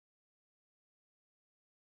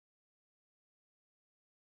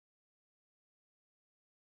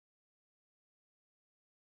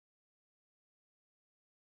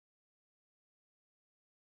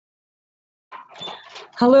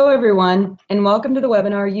Hello, everyone, and welcome to the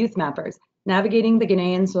webinar YouthMappers, Navigating the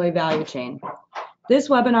Ghanaian Soy Value Chain. This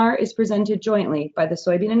webinar is presented jointly by the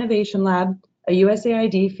Soybean Innovation Lab, a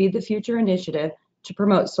USAID Feed the Future initiative to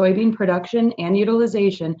promote soybean production and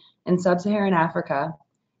utilization in sub-Saharan Africa,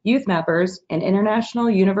 YouthMappers, an international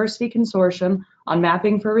university consortium on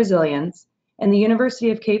mapping for resilience, and the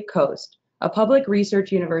University of Cape Coast, a public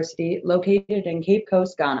research university located in Cape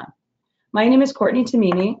Coast, Ghana. My name is Courtney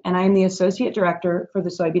Tamimi, and I am the Associate Director for the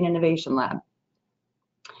Soybean Innovation Lab.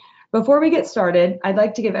 Before we get started, I'd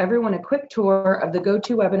like to give everyone a quick tour of the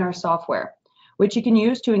GoToWebinar software, which you can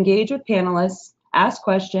use to engage with panelists, ask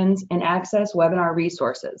questions, and access webinar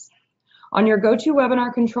resources. On your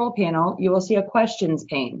GoToWebinar control panel, you will see a questions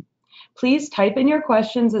pane. Please type in your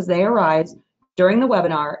questions as they arise during the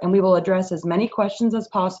webinar, and we will address as many questions as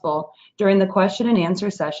possible during the question and answer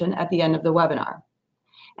session at the end of the webinar.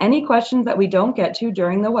 Any questions that we don't get to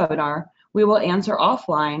during the webinar, we will answer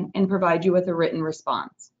offline and provide you with a written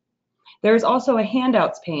response. There is also a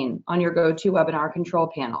handouts pane on your GoToWebinar control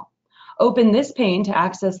panel. Open this pane to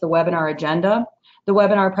access the webinar agenda, the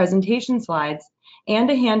webinar presentation slides, and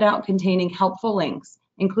a handout containing helpful links,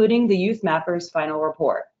 including the YouthMappers final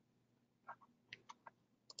report.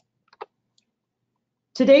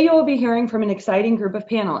 Today you will be hearing from an exciting group of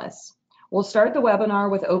panelists. We'll start the webinar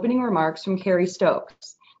with opening remarks from Carrie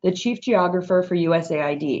Stokes, the Chief Geographer for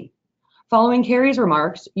USAID. Following Carrie's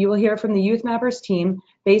remarks, you will hear from the YouthMappers team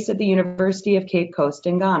based at the University of Cape Coast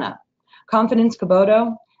in Ghana. Confidence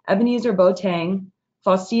Kpodo, Ebenezer Boateng,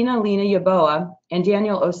 Faustina Lina Yeboah, and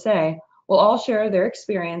Daniel Osei will all share their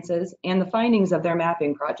experiences and the findings of their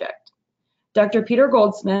mapping project. Dr. Peter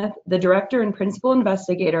Goldsmith, the Director and Principal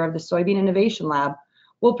Investigator of the Soybean Innovation Lab,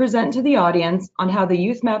 will present to the audience on how the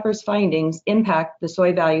YouthMappers findings impact the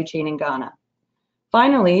soy value chain in Ghana.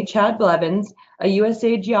 Finally, Chad Blevins, a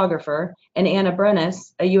USAID Geographer, and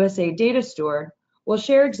Brenes, a USAID Data Steward, will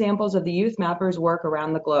share examples of the YouthMappers' work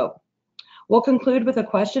around the globe. We'll conclude with a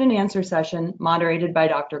question and answer session moderated by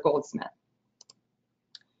Dr. Goldsmith.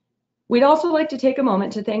 We'd also like to take a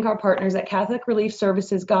moment to thank our partners at Catholic Relief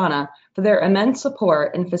Services Ghana for their immense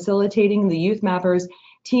support in facilitating the YouthMappers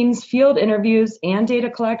team's field interviews and data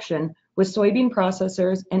collection with soybean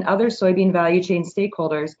processors and other soybean value chain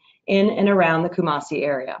stakeholders in and around the Kumasi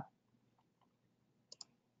area.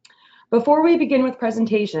 Before we begin with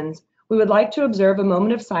presentations, we would like to observe a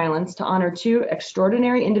moment of silence to honor two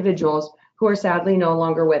extraordinary individuals who are sadly no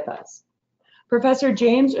longer with us. Professor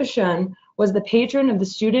James Oshun was the patron of the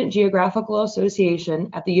Student Geographical Association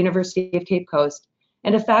at the University of Cape Coast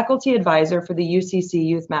and a faculty advisor for the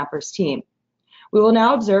UCC-YouthMappers team. We will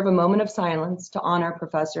now observe a moment of silence to honor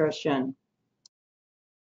Professor Oshun.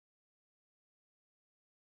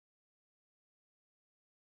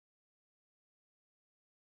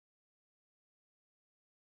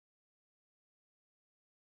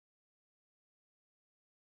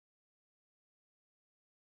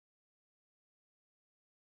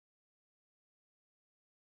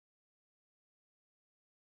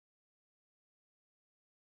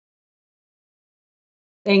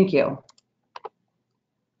 Thank you.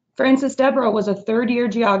 Francis Deborah was a third-year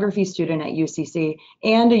geography student at UCC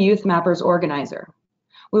and a YouthMappers organizer.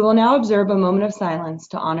 We will now observe a moment of silence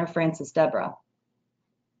to honor Francis Deborah.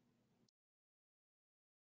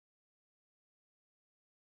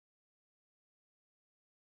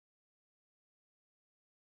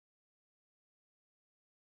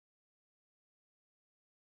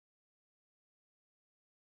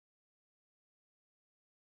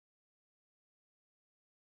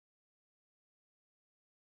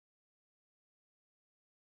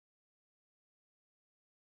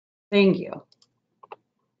 Thank you.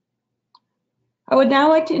 I would now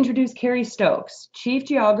like to introduce Carrie Stokes, Chief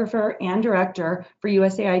Geographer and Director for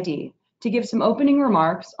USAID, to give some opening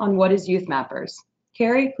remarks on what is YouthMappers.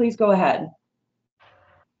 Carrie, please go ahead.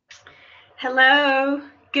 Hello,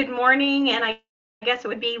 good morning, and I guess it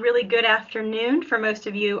would be really good afternoon for most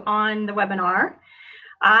of you on the webinar.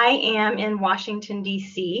 I am in Washington,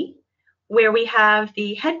 D.C., where we have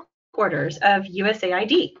the headquarters of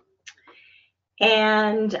USAID.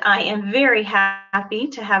 And I am very happy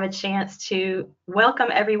to have a chance to welcome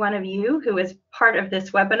every one of you who is part of this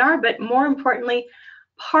webinar, but more importantly,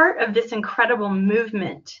 part of this incredible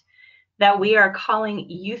movement that we are calling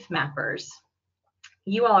YouthMappers.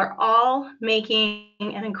 You all are all making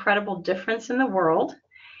an incredible difference in the world,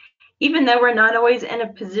 even though we're not always in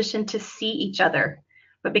a position to see each other.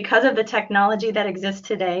 But because of the technology that exists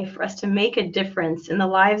today, for us to make a difference in the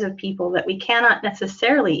lives of people that we cannot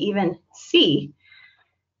necessarily even see,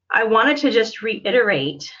 I wanted to just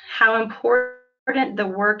reiterate how important the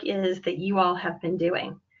work is that you all have been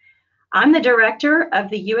doing. I'm the director of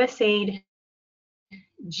the USAID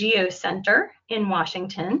Geo Center in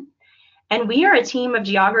Washington, and we are a team of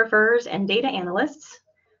geographers and data analysts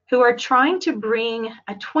who are trying to bring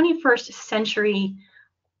a 21st century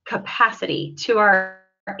capacity to our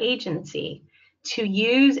agency to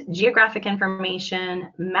use geographic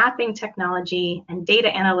information, mapping technology, and data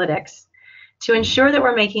analytics to ensure that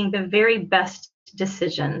we're making the very best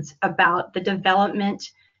decisions about the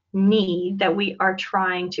development need that we are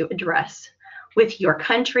trying to address with your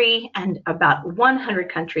country and about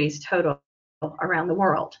 100 countries total around the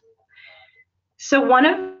world. So one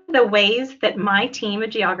of the ways that my team of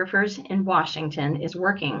geographers in Washington is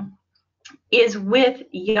working is with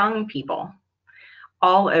young people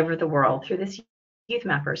all over the world through this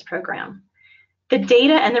YouthMappers program. The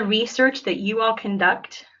data and the research that you all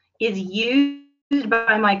conduct is used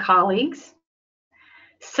by my colleagues,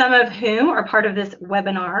 some of whom are part of this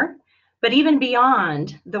webinar, but even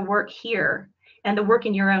beyond the work here and the work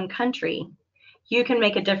in your own country, you can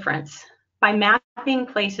make a difference by mapping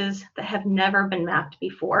places that have never been mapped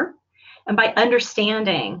before and by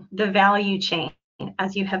understanding the value chain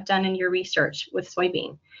as you have done in your research with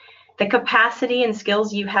soybean. The capacity and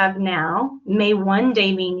skills you have now may one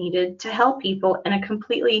day be needed to help people in a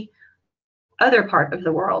completely other part of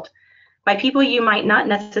the world by people you might not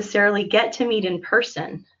necessarily get to meet in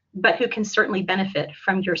person, but who can certainly benefit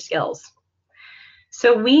from your skills.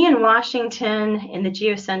 So we in Washington in the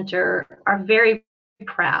Geo Center are very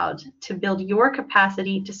proud to build your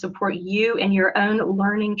capacity to support you in your own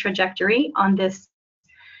learning trajectory on this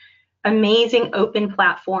amazing open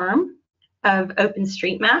platform of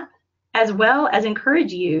OpenStreetMap, as well as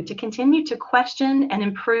encourage you to continue to question and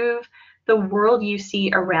improve the world you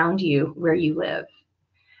see around you where you live.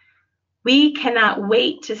 We cannot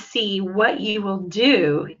wait to see what you will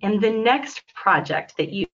do in the next project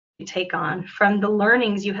that you take on from the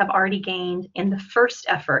learnings you have already gained in the first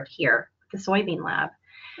effort here, the Soybean Lab,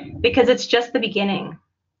 because it's just the beginning.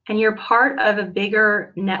 And you're part of a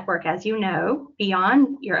bigger network, as you know,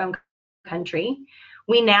 beyond your own country.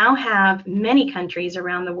 We now have many countries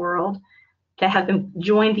around the world that have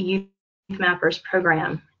joined the YouthMappers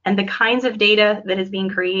program. And the kinds of data that is being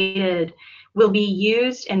created will be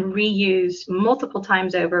used and reused multiple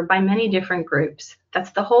times over by many different groups.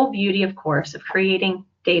 That's the whole beauty, of course, of creating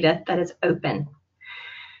data that is open.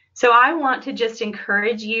 So I want to just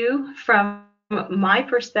encourage you from my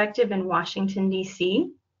perspective in Washington,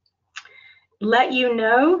 D.C., let you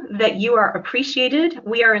know that you are appreciated,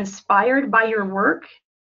 we are inspired by your work,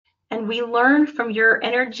 and we learn from your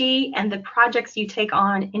energy and the projects you take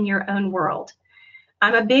on in your own world.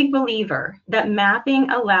 I'm a big believer that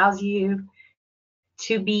mapping allows you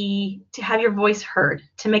to have your voice heard,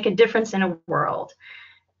 to make a difference in a world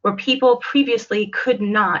where people previously could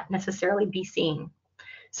not necessarily be seen.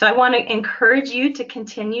 So I want to encourage you to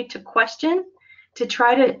continue to question, to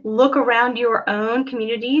try to look around your own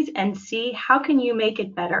communities and see how can you make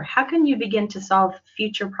it better? How can you begin to solve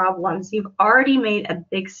future problems? You've already made a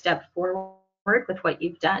big step forward with what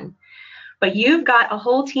you've done, but you've got a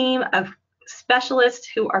whole team of specialists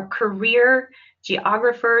who are career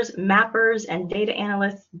geographers, mappers, and data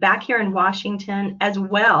analysts back here in Washington, as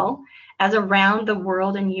well as around the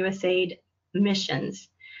world in USAID missions,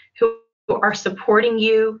 who are supporting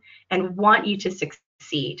you and want you to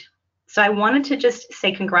succeed. So I wanted to just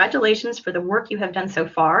say congratulations for the work you have done so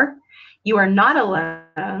far. You are not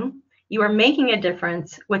alone. You are making a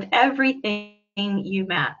difference with everything you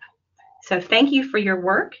map. So thank you for your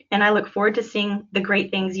work, and I look forward to seeing the great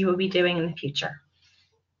things you will be doing in the future.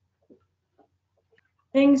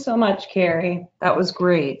 Thanks so much, Carrie. That was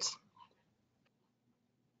great.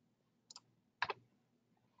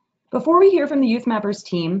 Before we hear from the YouthMappers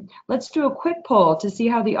team, let's do a quick poll to see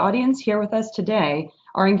how the audience here with us today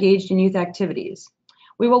are engaged in youth activities.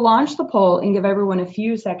 We will launch the poll and give everyone a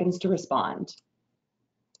few seconds to respond.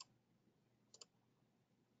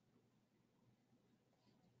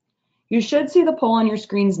 You should see the poll on your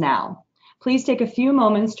screens now. Please take a few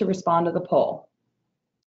moments to respond to the poll.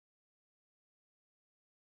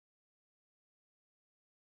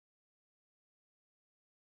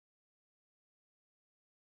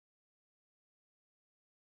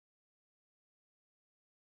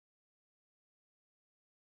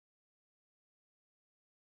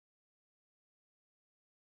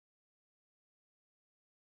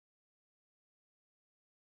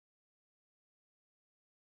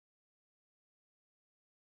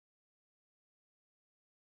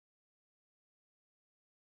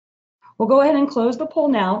 We'll go ahead and close the poll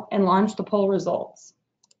now and launch the poll results.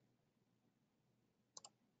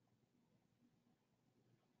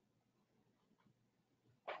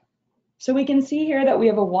 So we can see here that we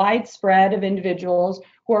have a wide spread of individuals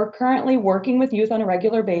who are currently working with youth on a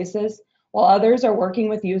regular basis, while others are working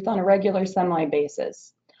with youth on a regular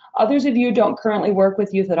semi-basis. Others of you don't currently work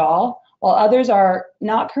with youth at all, while others are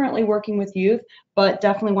not currently working with youth, but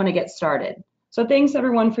definitely want to get started. So thanks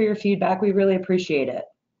everyone for your feedback. We really appreciate it.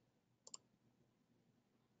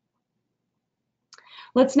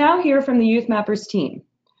 Let's now hear from the YouthMappers team.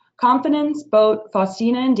 Confidence, Boat,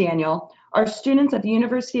 Faustina, and Daniel are students at the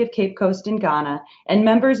University of Cape Coast in Ghana and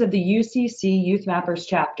members of the UCC-YouthMappers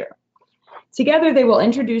chapter. Together, they will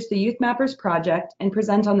introduce the YouthMappers project and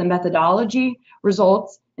present on the methodology,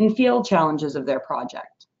 results, and field challenges of their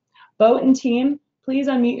project. Boat and team, please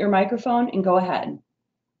unmute your microphone and go ahead.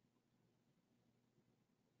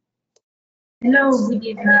 Hello, good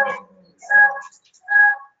evening.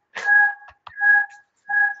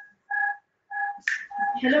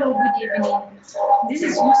 Hello, good evening. This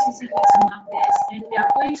is UCC-YouthMappers, and we are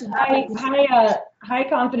going to have Hi,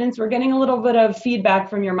 Confidence. We're getting a little bit of feedback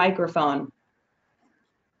from your microphone.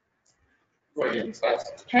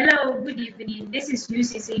 Hello, good evening. This is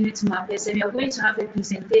UCC-YouthMappers, and we are going to have a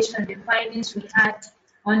presentation of the findings we had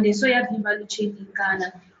on the soybean value chain in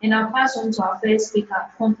Ghana. And I'll pass on to our first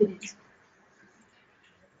speaker, Confidence.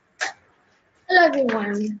 Hello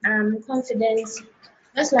everyone, I'm Confidence.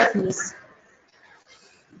 Next slide please.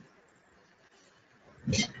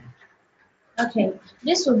 Okay,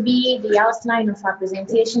 this will be the outline of our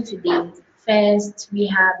presentation today. First, we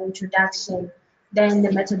have introduction, then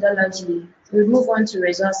the methodology. We'll move on to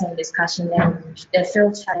results and discussion and the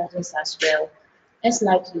field challenges as well. Next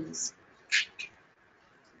slide please.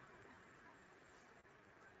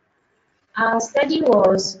 Our study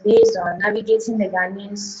was based on navigating the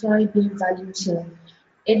Ghanaian soybean value chain.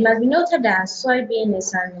 It must be noted that soybean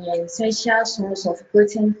is an essential source of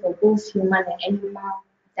protein for both human and animal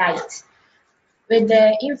diet. With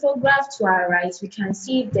the infograph to our right, we can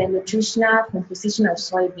see the nutritional composition of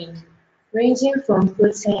soybean, ranging from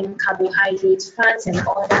protein, carbohydrates, fats, and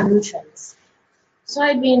other nutrients.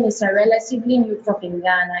 Soybean is a relatively new crop in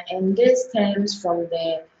Ghana, and this stems from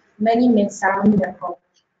the many myths surrounding the crop.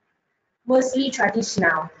 Mostly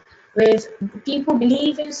traditional, with people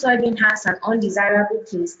believing soybean has an undesirable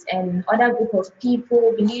taste and other group of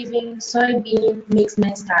people believing soybean makes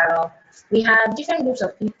men sterile. We have different groups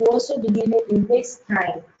of people also believing it wastes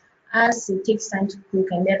time as it takes time to cook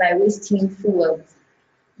and thereby wasting fuel.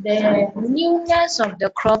 The newness of the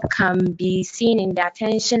crop can be seen in the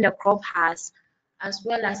attention the crop has as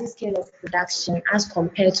well as its scale of production as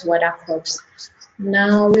compared to other crops.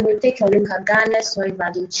 Now we will take a look at Ghana's soy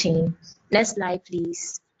value chain. Next slide,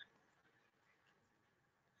 please.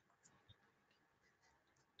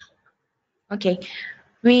 Okay,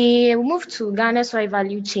 we move to Ghana's soy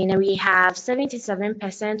value chain, and we have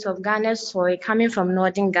 77% of Ghana's soy coming from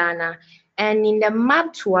northern Ghana. And in the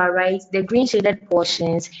map to our right, the green shaded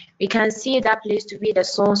portions, we can see that place to be the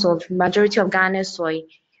source of majority of Ghana's soy.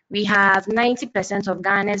 We have 90% of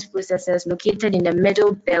Ghana's processors located in the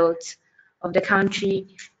middle belt of the country,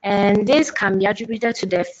 and this can be attributed to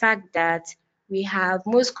the fact that we have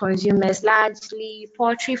most consumers, largely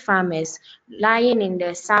poultry farmers, lying in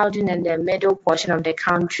the southern and the middle portion of the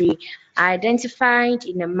country, identified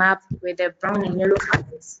in the map with the brown and yellow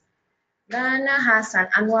colors. Ghana has an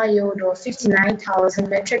annual yield of 59,000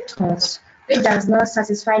 metric tons, which does not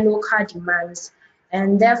satisfy local demands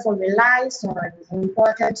and therefore relies on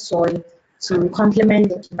imported soy to complement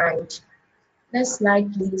the demand. Next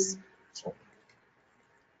slide, please.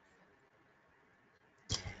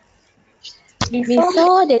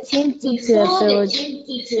 Before the team took to the field,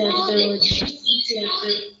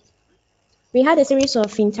 we had a series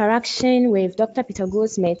of interaction with Dr. Peter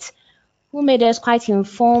Goldsmith, who made us quite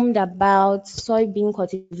informed about soybean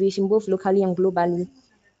cultivation, both locally and globally.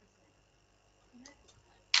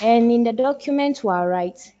 And in the document to our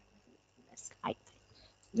right,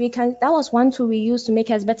 that was one tool we used to make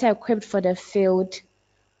us better equipped for the field.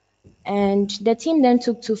 And the team then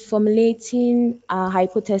took to formulating our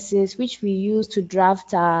hypothesis, which we used to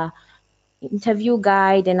draft our interview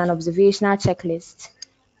guide and an observational checklist.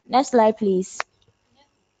 Next slide, please.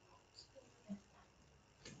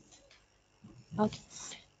 Okay.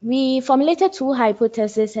 We formulated two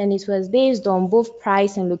hypotheses, and it was based on both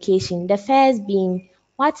price and location. The first being,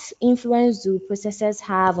 what influence do processors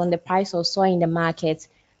have on the price of soy in the market?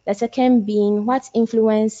 The second being, what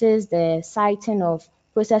influences the siting of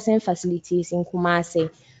processing facilities in Kumasi,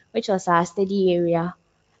 which was our study area.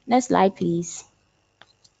 Next slide, please.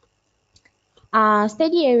 Our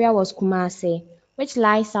study area was Kumasi, which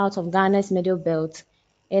lies south of Ghana's middle belt.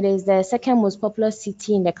 It is the second most populous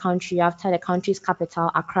city in the country after the country's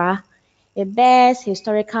capital, Accra. It bears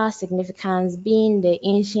historical significance, being the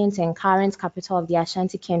ancient and current capital of the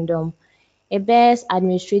Ashanti Kingdom. It bears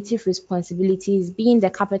administrative responsibilities, being the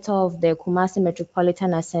capital of the Kumasi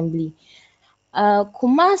Metropolitan Assembly.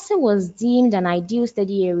 Kumasi was deemed an ideal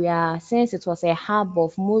study area since it was a hub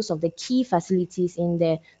of most of the key facilities in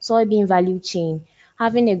the soybean value chain,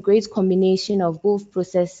 having a great combination of both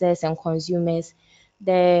processors and consumers.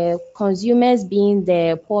 The consumers being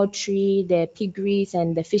the poultry, the piggeries,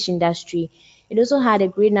 and the fish industry. It also had a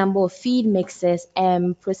great number of feed mixers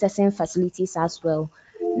and processing facilities as well.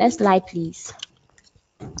 Next slide, please.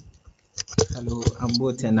 Hello, I'm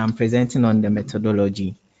Boat and I'm presenting on the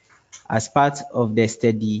methodology. As part of the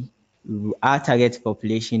study, our target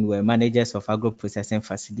population were managers of agro-processing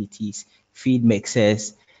facilities, feed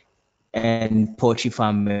mixers, and poultry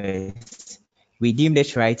farmers. We deemed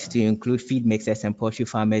it right to include feed mixers and poultry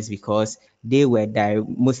farmers because they were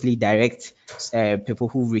mostly direct people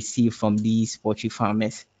who receive from these poultry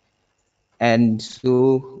farmers. And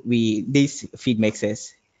so these feed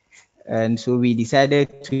mixers, and so we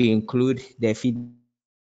decided to include the feed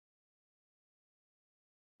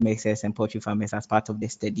mixers and poultry farmers as part of the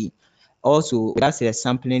study. Also, that's a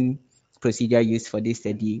sampling procedure used for this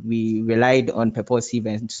study. We relied on purposive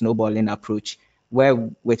and snowballing approach, where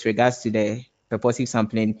with regards to the purposive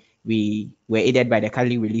sampling, we were aided by the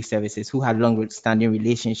Cali Relief Services, who had long-standing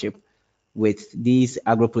relationship with these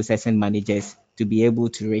agro-processing managers to be able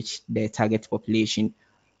to reach the target population.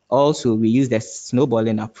 Also, we used the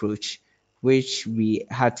snowballing approach, which we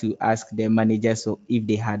had to ask the managers if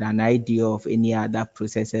they had an idea of any other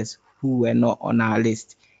processors who were not on our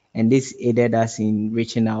list. And this aided us in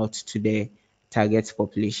reaching out to the target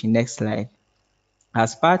population. Next slide.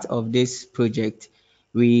 As part of this project,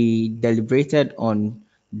 we deliberated on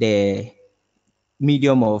the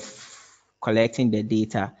medium of collecting the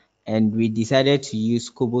data, and we decided to use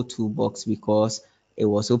KoBoToolbox because it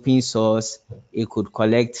was open source. It could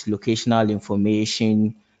collect locational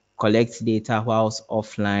information, collect data whilst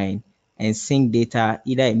offline, and sync data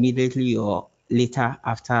either immediately or later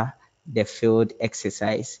after the field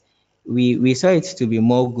exercise. We saw it to be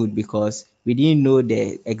more good because we didn't know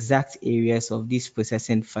the exact areas of these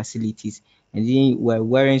processing facilities, and we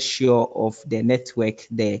weren't sure of the network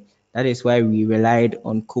there. That is why we relied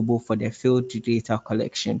on Kobo for the field data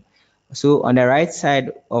collection. So on the right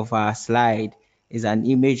side of our slide is an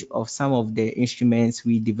image of some of the instruments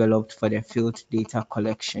we developed for the field data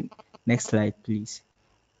collection. Next slide, please.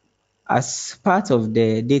 As part of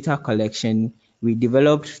the data collection, we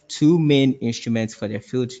developed two main instruments for the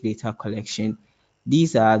field data collection.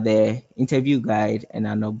 These are the interview guide and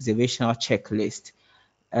an observational checklist.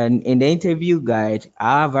 And in the interview guide,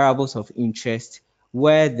 our variables of interest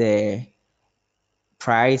were the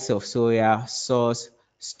price of soya, source,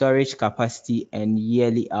 storage capacity, and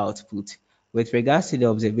yearly output. With regards to the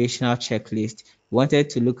observational checklist, we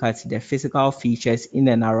wanted to look at the physical features in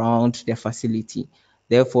and around the facility.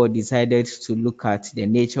 Therefore, decided to look at the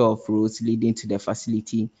nature of roads leading to the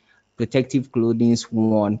facility, protective clothing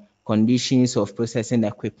worn, conditions of processing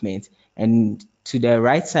equipment. And to the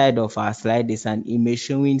right side of our slide is an image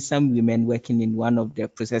showing some women working in one of the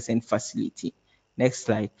processing facility. Next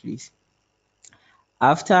slide, please.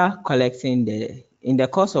 After in the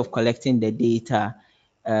course of collecting the data,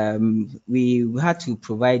 we had to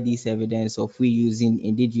provide this evidence of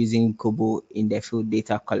indeed using Kobo in the field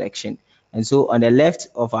data collection. And so on the left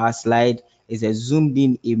of our slide is a zoomed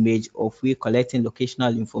in image of we collecting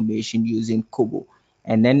locational information using Kobo.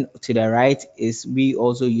 And then to the right is we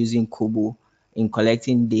also using Kobo in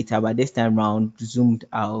collecting data, but this time around zoomed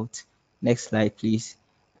out. Next slide, please.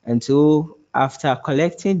 And so after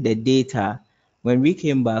collecting the data, when we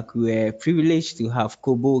came back, we were privileged to have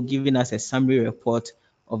Kobo giving us a summary report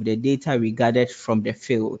of the data we gathered from the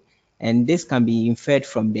field. And this can be inferred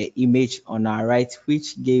from the image on our right,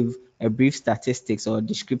 which gave a brief statistics or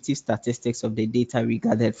descriptive statistics of the data we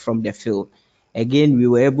gathered from the field. Again, we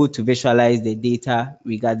were able to visualize the data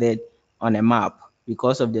we gathered on a map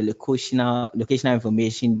because of the locational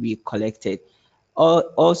information we collected.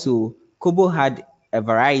 Also, Kobo had a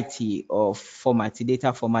variety of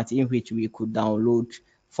data formats in which we could download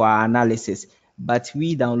for our analysis, but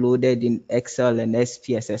we downloaded in Excel and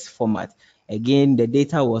SPSS format. Again, the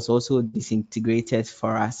data was also disintegrated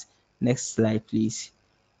for us. Next slide, please.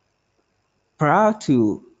 Prior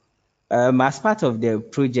to as part of the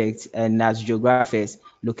project and as geographers,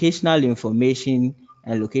 locational information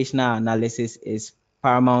and locational analysis is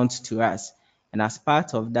paramount to us. And as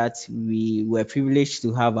part of that, we were privileged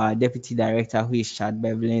to have our deputy director, who is Chad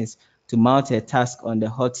Blevins, to mount a task on the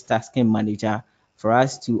hot tasking manager for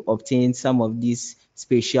us to obtain some of this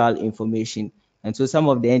spatial information. And so some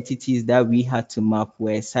of the entities that we had to map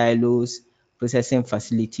were silos, processing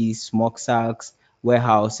facilities, smoke sacks,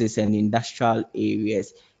 warehouses, and industrial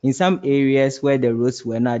areas. In some areas where the roads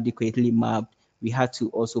were not adequately mapped, we had to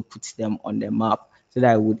also put them on the map so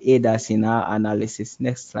that it would aid us in our analysis.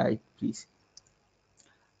 Next slide, please.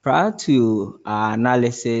 Prior to our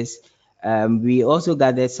analysis, we also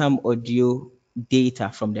gathered some audio data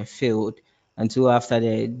from the field. And so after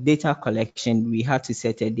the data collection, we had to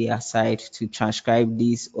set a day aside to transcribe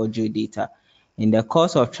these audio data. In the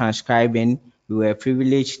course of transcribing, we were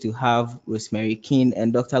privileged to have Rosemary King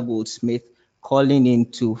and Dr. Goldsmith calling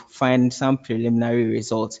in to find some preliminary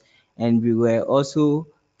results. And we were also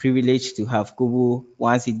privileged to have KoBo,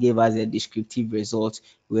 once it gave us a descriptive result,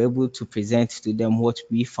 we were able to present to them what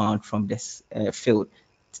we found from this field.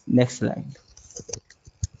 Next slide.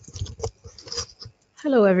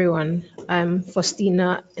 Hello, everyone. I'm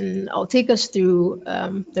Faustina, and I'll take us through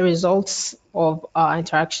the results of our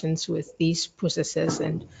interactions with these processors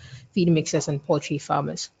and feed mixers and poultry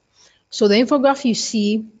farmers. So the infograph you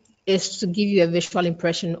see is to give you a visual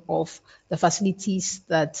impression of the facilities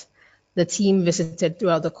that the team visited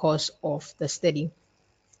throughout the course of the study.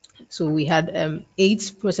 So we had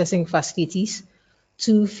 8 processing facilities,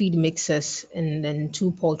 2 feed mixers, and then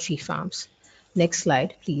 2 poultry farms. Next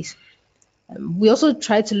slide, please. We also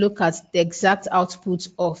tried to look at the exact outputs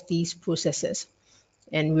of these processes,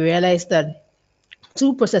 and we realized that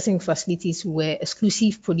 2 processing facilities were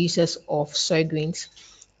exclusive producers of soy grains,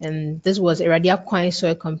 and this was Iradia Kwine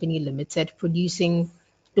Soy Company Limited producing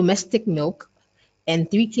domestic milk,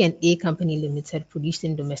 and 3K&A Company Limited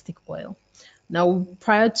producing domestic oil. Now,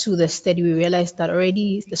 prior to the study, we realized that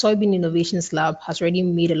already the Soybean Innovations Lab has already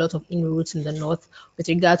made a lot of inroads in the north with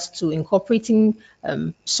regards to incorporating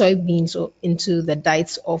soybeans into the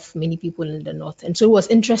diets of many people in the north. And so it was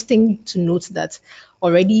interesting to note that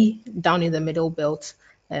already down in the middle belt,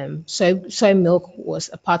 soy milk was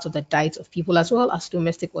a part of the diet of people as well as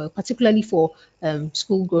domestic oil, particularly for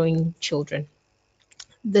school-going children.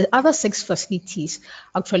 The other 6 facilities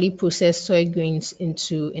actually process soy grains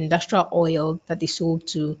into industrial oil that they sold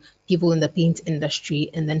to people in the paint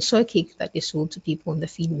industry, and then soy cake that they sold to people in the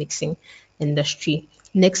feed mixing industry.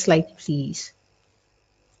 Next slide, please.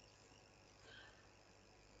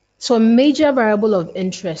 So a major variable of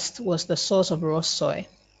interest was the source of raw soy.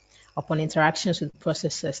 Upon interactions with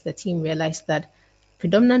processors, the team realized that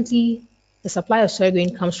predominantly the supply of soy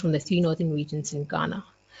grain comes from the 3 northern regions in Ghana.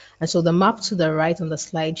 And so the map to the right on the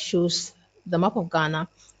slide shows the map of Ghana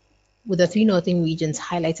with the 3 northern regions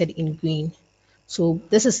highlighted in green. So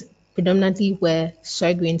this is predominantly where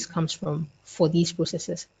soy grains comes from for these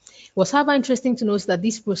processes. It was, however, interesting to note that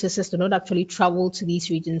these processes do not actually travel to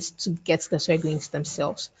these regions to get the soy grains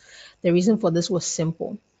themselves. The reason for this was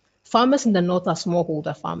simple. Farmers in the north are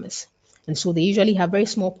smallholder farmers, and so they usually have very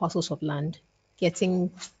small parcels of land,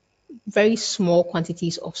 getting very small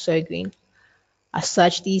quantities of soy grain. As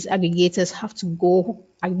such, these aggregators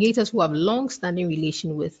who have long-standing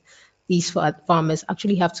relation with these farmers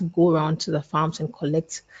actually have to go around to the farms and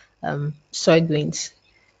collect soy grains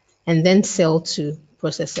and then sell to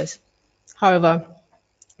processors. However,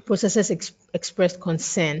 processors expressed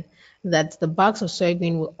concern that the bags of soy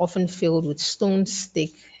grain were often filled with stones,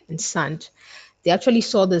 stick, and sand. They actually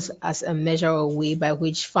saw this as a measure or way by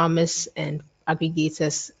which farmers and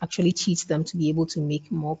aggregators actually cheat them to be able to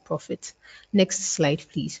make more profit. Next slide,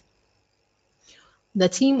 please. The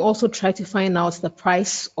team also tried to find out the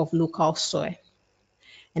price of local soy.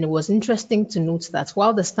 And it was interesting to note that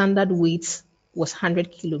while the standard weight was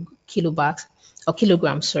 100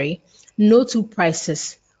 kilograms, no 2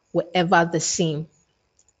 prices were ever the same.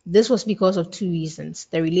 This was because of 2 reasons: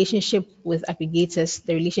 the relationship with aggregators,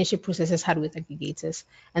 the relationship processors had with aggregators,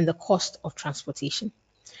 and the cost of transportation.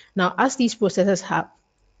 Now, as these processors have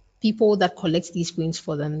people that collect these grains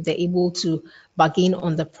for them, they're able to bargain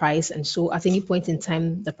on the price. And so at any point in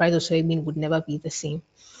time, the price of soybean would never be the same.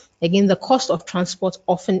 Again, the cost of transport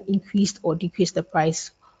often increased or decreased the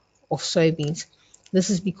price of soybeans. This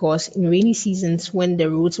is because in rainy seasons, when the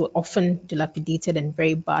roads were often dilapidated and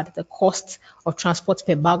very bad, the cost of transport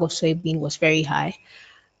per bag of soybean was very high,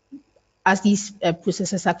 as these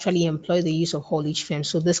processors actually employ the use of haulage firms.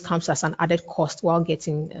 So this comes as an added cost while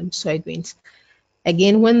getting soy grains.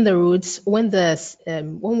 Again, when the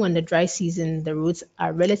dry season, the roads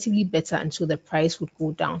are relatively better, and so the price would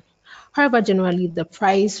go down. However, generally the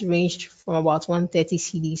price ranged from about 130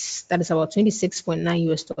 cedis, that is about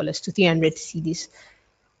 $26.9 to 300 cedis.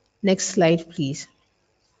 Next slide, please.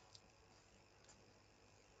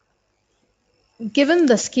 Given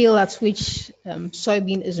the scale at which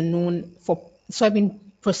soybean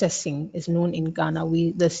processing is known in Ghana.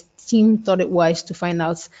 The team thought it wise to find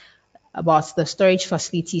out about the storage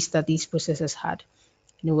facilities that these processors had.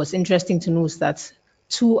 And it was interesting to note that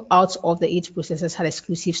 2 out of the 8 processors had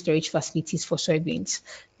exclusive storage facilities for soybeans.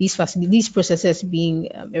 These processors being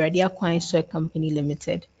Iradia Quine Soy Company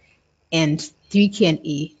Limited and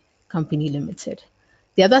 3K&A Company Limited.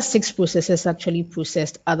 The other 6 processors actually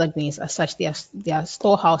processed other grains. As such, their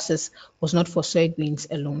storehouses was not for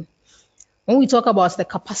soybeans alone. When we talk about the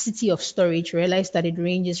capacity of storage, realize that it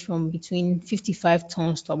ranges from between 55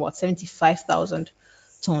 tons to about 75,000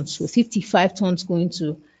 tons. So 55 tons going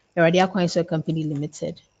to Iradia Quine Soy Company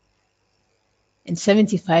Limited and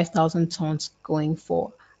 75,000 tons going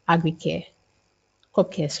for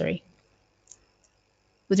crop care, sorry.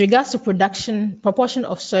 With regards to proportion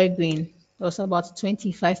of soy grain, there was about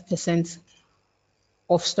 25%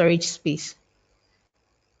 of storage space.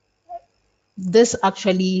 This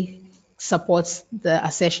actually supports the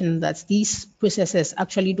assertion that these processors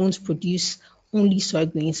actually don't produce only soy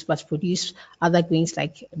grains, but produce other grains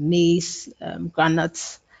like maize,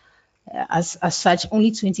 granules. As such,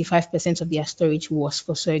 only 25% of their storage was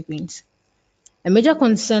for soy grains. A major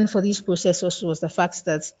concern for these processors was the fact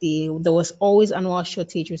that there was always annual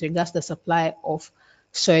shortage with regards to the supply of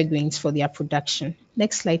soy grains for their production.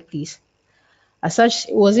 Next slide, please. As such,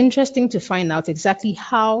 it was interesting to find out exactly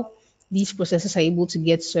how these processors are able to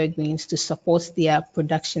get soy grains to support their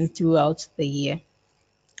production throughout the year.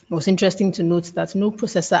 It was interesting to note that no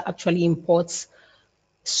processor actually imports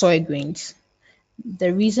soy grains.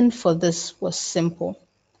 The reason for this was simple.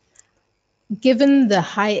 Given the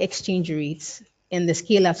high exchange rates and the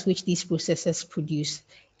scale at which these processors produce,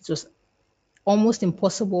 it was almost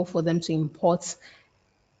impossible for them to import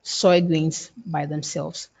soy grains by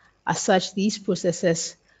themselves. As such, these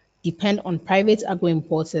processors depend on private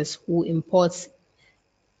agro-importers who import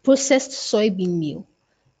processed soybean meal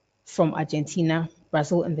from Argentina,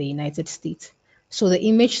 Brazil, and the United States. So the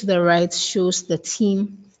image to the right shows the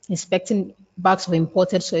team inspecting bags of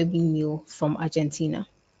imported soybean meal from Argentina.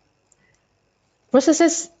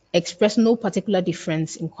 Processors express no particular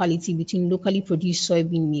difference in quality between locally produced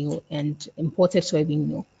soybean meal and imported soybean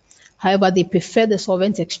meal. However, they prefer the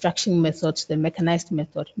solvent extraction method to the mechanized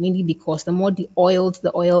method, mainly because the more de-oiled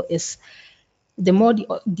the oil is, the more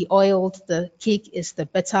de-oiled the cake is, the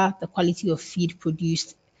better the quality of feed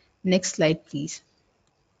produced. Next slide, please.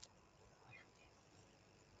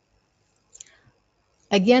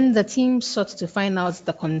 Again, the team sought to find out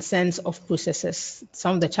the concerns of processors,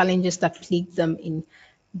 some of the challenges that plagued them in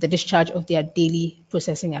the discharge of their daily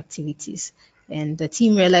processing activities. And the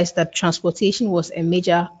team realized that transportation was a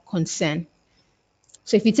major concern.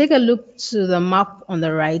 So if you take a look to the map on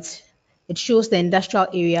the right, it shows the industrial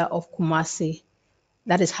area of Kumasi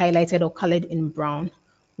that is highlighted or colored in brown,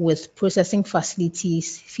 with processing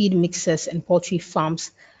facilities, feed mixers, and poultry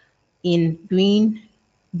farms in green,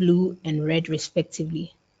 blue, and red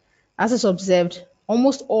respectively. As is observed,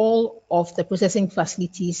 almost all of the processing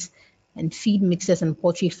facilities and feed mixers and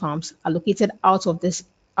poultry farms are located out of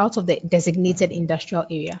the designated industrial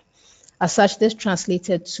area. As such, this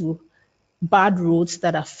translated to bad roads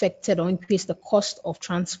that affected or increased the cost of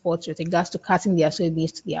transport with regards to carting their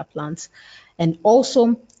soybeans to their plants, and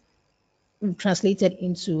also translated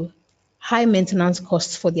into high maintenance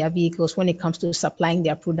costs for their vehicles when it comes to supplying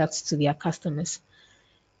their products to their customers.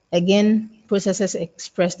 Again, processors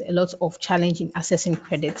expressed a lot of challenge in accessing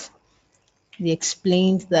credit. They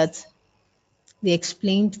explained that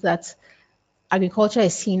agriculture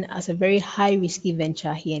is seen as a very high risky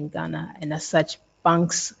venture here in Ghana, and as such,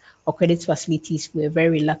 banks or credit facilities were very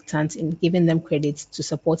reluctant in giving them credit to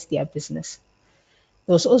support their business.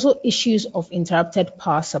 There was also issues of interrupted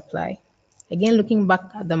power supply. Again, looking back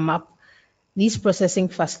at the map, these processing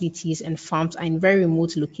facilities and farms are in very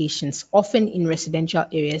remote locations, often in residential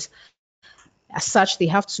areas. As such, they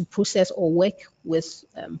have to process or work with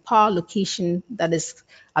power location that is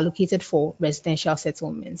allocated for residential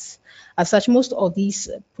settlements. As such, most of these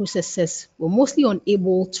processors were mostly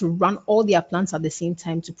unable to run all their plants at the same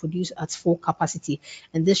time to produce at full capacity,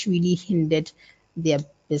 and this really hindered their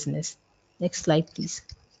business. Next slide, please.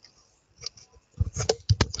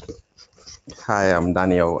 Hi, I'm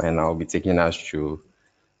Daniel, and I'll be taking us through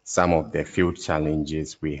some of the field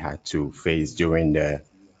challenges we had to face during the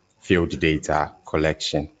field data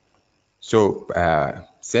collection. So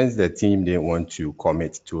since the team didn't want to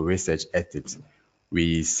commit to research ethics,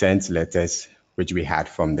 we sent letters which we had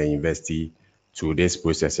from the university to these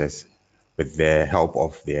processors with the help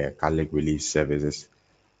of their Catholic Relief Services,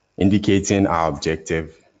 indicating our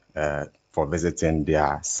objective for visiting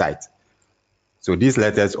their site. So these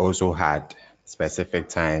letters also had specific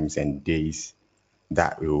times and days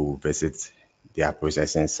that will visit their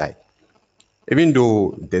processing site. Even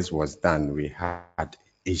though this was done, we had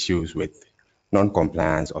issues with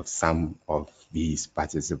non-compliance of some of these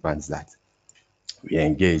participants that we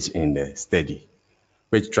engaged in the study,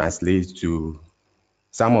 which translates to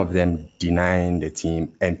some of them denying the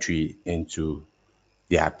team entry into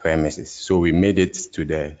their premises. So we made it to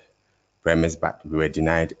the premise, but we were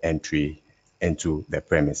denied entry into the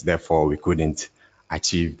premise. Therefore, we couldn't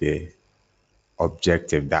achieve the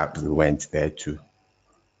objective that we went there to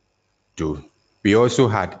do. We also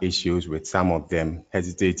had issues with some of them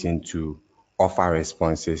hesitating to offer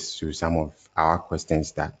responses to some of our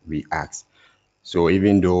questions that we asked. So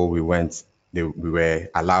even though we were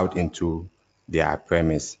allowed into their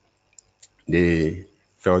premise, they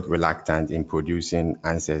felt reluctant in producing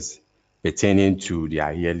answers pertaining to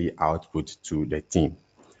their yearly output to the team.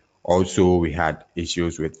 Also, we had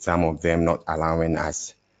issues with some of them not allowing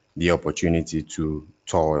us the opportunity to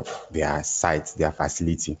tour their site, their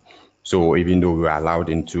facility. So even though we were allowed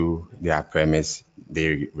into their premise,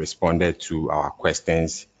 they responded to our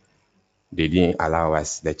questions. They didn't allow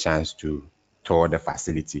us the chance to tour the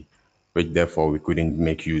facility, which therefore we couldn't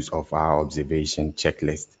make use of our observation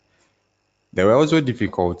checklist. There were also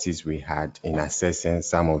difficulties we had in assessing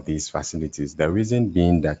some of these facilities. The reason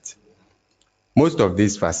being that most of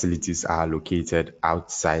these facilities are located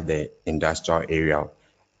outside the industrial area,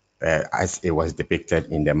 as it was depicted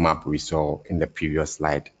in the map we saw in the previous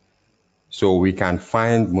slide. So we can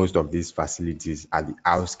find most of these facilities at the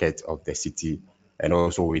outskirts of the city and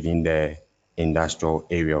also within the industrial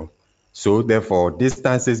area. So therefore,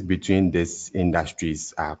 distances between these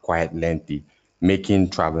industries are quite lengthy,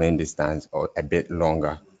 making traveling distance a bit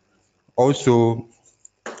longer. Also,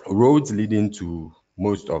 roads leading to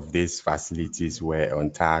most of these facilities were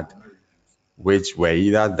untarred, which were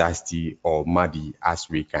either dusty or muddy, as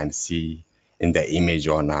we can see in the image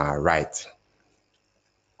on our right.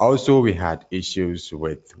 Also, we had issues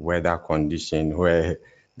with weather condition where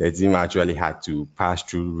the team actually had to pass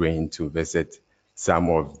through rain to visit some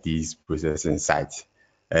of these processing sites.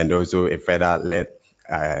 And also it further led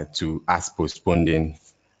to us postponing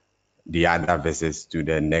the other visits to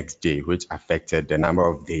the next day, which affected the number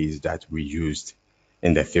of days that we used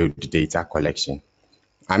in the field data collection.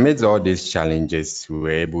 Amidst all these challenges, we were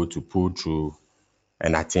able to pull through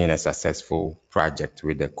and attain a successful project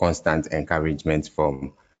with the constant encouragement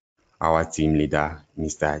from our team leader,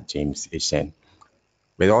 Mr. James Ishen.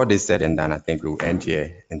 With all this said and done, I think we'll end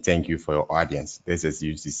here and thank you for your audience. This is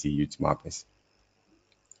UCC-YouthMappers.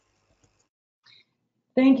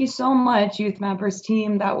 Thank you so much, YouthMappers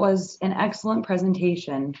team. That was an excellent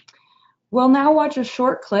presentation. We'll now watch a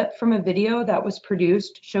short clip from a video that was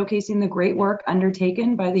produced showcasing the great work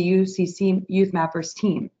undertaken by the UCC-YouthMappers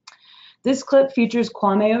team. This clip features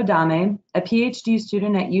Kwame Odame, a PhD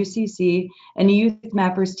student at UCC and a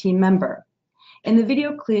YouthMappers team member. In the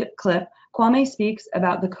video clip, Kwame speaks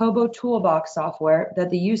about the KoBoToolbox software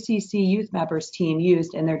that the UCC-YouthMappers team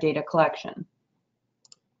used in their data collection.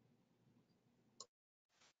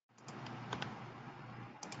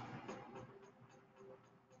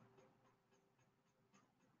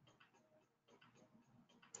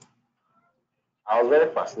 I was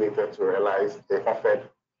very fascinated to realize they offered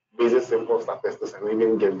basic simple statistics and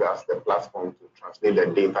even gave us the platform to translate the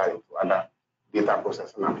data into other data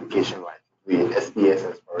processing applications like the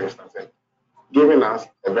SPSS, for instance, and giving us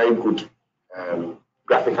a very good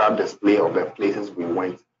graphical display of the places we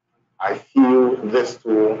went. I feel this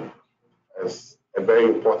tool is a very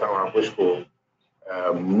important one which will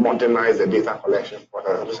modernize the data collection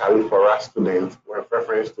process, especially for us students with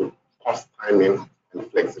reference to cost timing and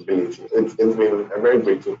flexibility. It's been a very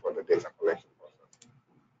great tool for the data collection process.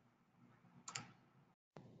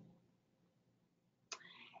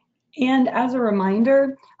 And as a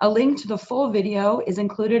reminder, a link to the full video is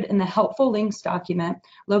included in the helpful links document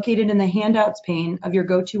located in the handouts pane of your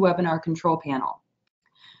GoToWebinar control panel.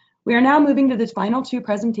 We are now moving to the final two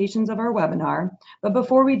presentations of our webinar, but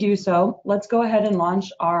before we do so, let's go ahead and launch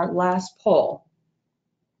our last poll.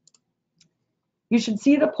 You should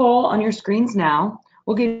see the poll on your screens now.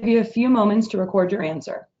 We'll give you a few moments to record your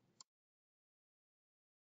answer.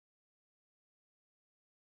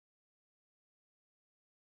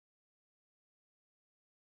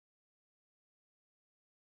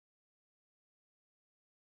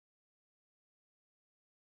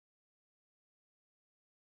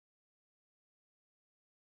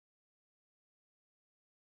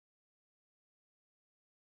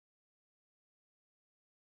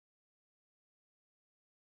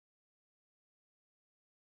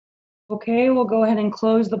 Okay, we'll go ahead and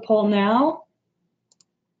close the poll now.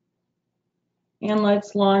 And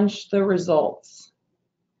let's launch the results.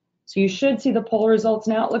 So you should see the poll results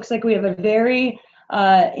now. It looks like we have a very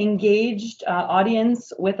engaged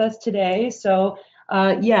audience with us today. So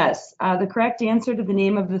yes, the correct answer to the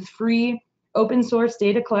name of the free open source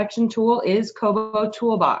data collection tool is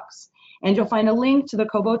KoBoToolbox. And you'll find a link to the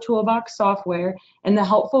KoBoToolbox software in the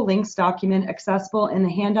helpful links document accessible in the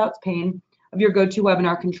handouts pane of your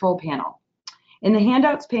GoToWebinar control panel. In the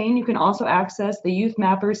handouts pane, you can also access the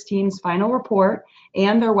YouthMappers team's final report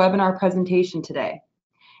and their webinar presentation today.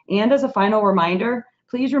 And as a final reminder,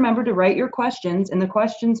 please remember to write your questions in the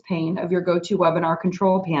questions pane of your GoToWebinar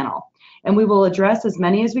control panel, and we will address as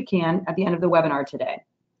many as we can at the end of the webinar today.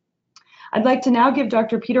 I'd like to now give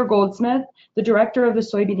Dr. Peter Goldsmith, the director of the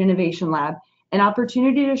Soybean Innovation Lab, an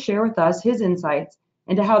opportunity to share with us his insights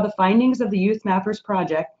into how the findings of the YouthMappers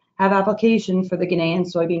project have application for the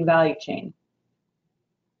Ghanaian soybean value chain.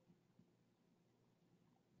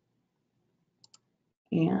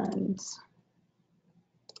 And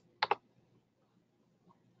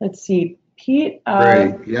let's see, Pete.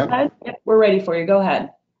 Great. Yep. Yep, we're ready for you. Go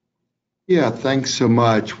ahead. Yeah, thanks so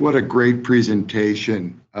much. What a great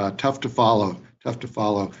presentation. Tough to follow.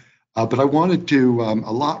 But I wanted to,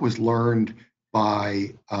 a lot was learned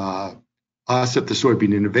by us at the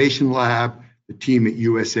Soybean Innovation Lab, the team at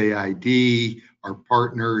USAID, our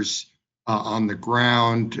partners on the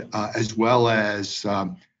ground, as well as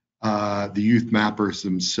the YouthMappers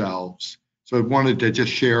themselves. So I wanted to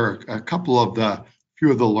just share a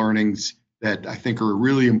few of the learnings that I think are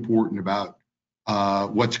really important about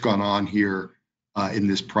what's gone on here in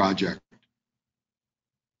this project.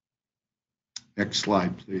 Next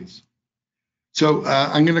slide, please. So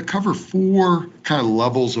I'm going to cover 4 kind of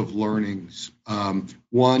levels of learnings.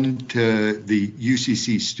 One to the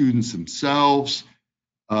UCC students themselves,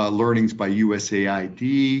 learnings by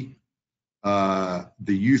USAID, the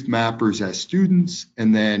YouthMappers as students,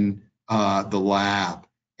 and then the lab.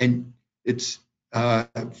 And it's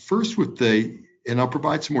first with and I'll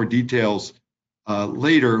provide some more details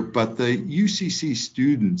later, but the UCC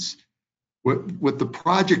students, what the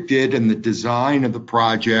project did and the design of the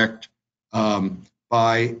project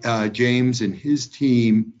by James and his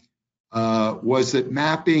team was that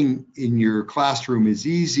mapping in your classroom is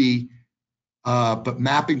easy, but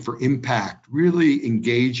mapping for impact, really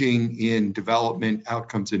engaging in development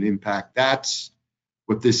outcomes and impact, that's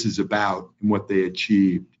what this is about and what they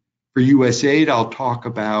achieved. For USAID, I'll talk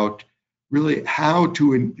about really how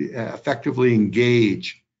to effectively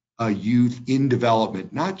engage youth in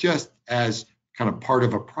development, not just as kind of part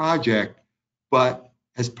of a project, but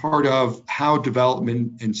as part of how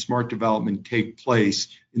development and smart development take place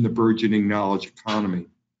in the burgeoning knowledge economy.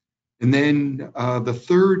 And then the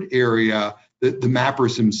third area, the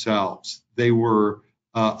mappers themselves. They were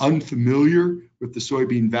unfamiliar with the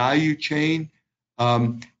soybean value chain,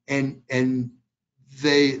 and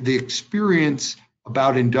the experience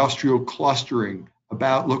about industrial clustering,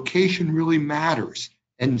 about location really matters.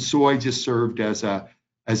 And soy just served as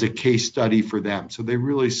a case study for them. So they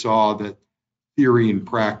really saw that theory and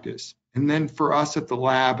practice. And then for us at the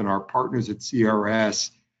lab and our partners at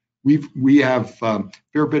CRS, we have a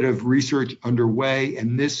fair bit of research underway,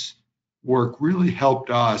 and this work really helped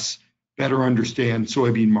us better understand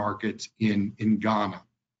soybean markets in Ghana.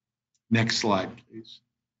 Next slide, please.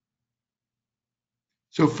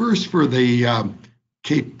 So first for the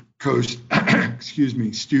Cape Coast,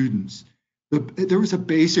 students, there was a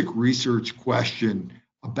basic research question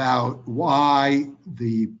about why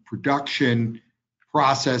the production,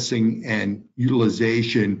 processing, and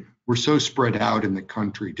utilization were so spread out in the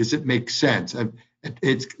country. Does it make sense?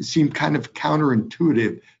 It seemed kind of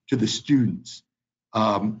counterintuitive to the students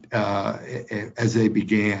as they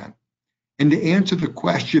began. And to answer the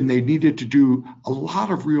question, they needed to do a lot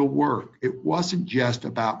of real work. It wasn't just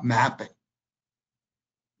about mapping.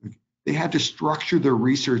 They had to structure their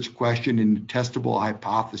research question into testable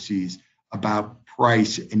hypotheses about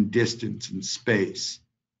price and distance and space.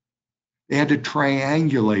 They had to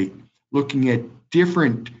triangulate, looking at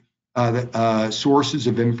different sources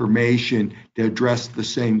of information to address the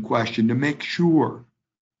same question, to make sure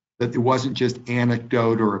that it wasn't just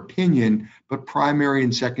anecdote or opinion, but primary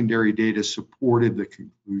and secondary data supported the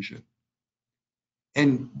conclusion.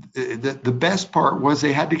 And the best part was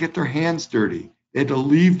they had to get their hands dirty. They had to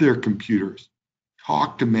leave their computers,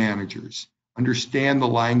 talk to managers, understand the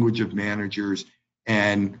language of managers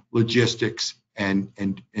and logistics and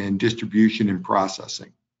distribution and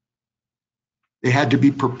processing. They had to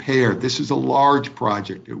be prepared. This is a large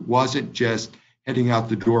project. It wasn't just heading out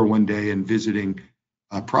the door one day and visiting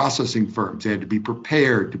processing firms. They had to be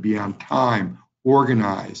prepared, to be on time,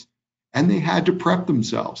 organized, and they had to prep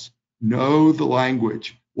themselves, know the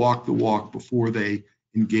language, walk the walk before they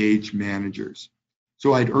engaged managers.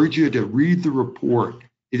 So I'd urge you to read the report.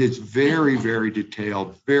 It is very, very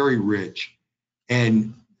detailed, very rich,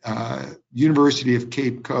 and University of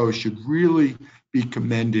Cape Coast should really be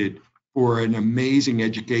commended for an amazing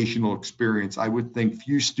educational experience. I would think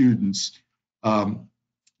few students, not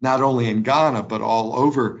only in Ghana, but all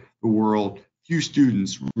over the world, few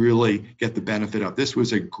students really get the benefit of. This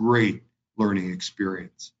was a great learning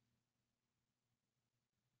experience.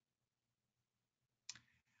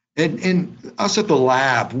 And us at the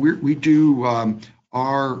lab, we do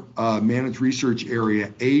our managed research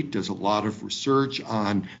area 8 does a lot of research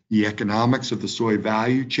on the economics of the soy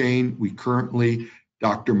value chain. We currently,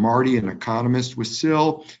 Dr. Marty, an economist with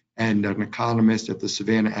SIL and an economist at the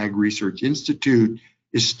Savannah Ag Research Institute,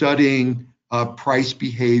 is studying price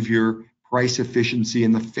behavior, price efficiency,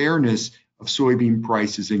 and the fairness of soybean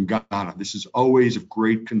prices in Ghana. This is always of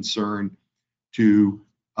great concern to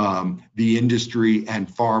the industry and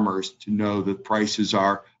farmers to know that prices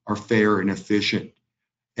are fair and efficient.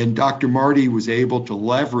 And Dr. Marty was able to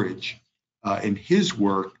leverage in his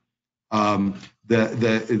work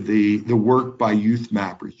the work by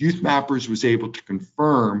UTHMappers. UTHMappers was able to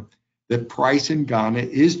confirm that price in Ghana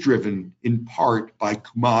is driven in part by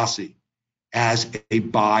Kumasi as a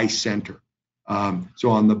buy center, so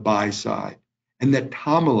on the buy side, and that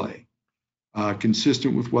Tamale,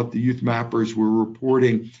 consistent with what the UTHMappers were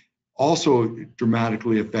reporting, also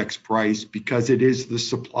dramatically affects price because it is the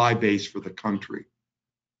supply base for the country.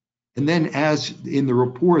 And then, as in the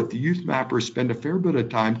report, the UTHMappers spend a fair bit of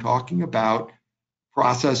time talking about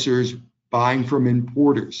processors buying from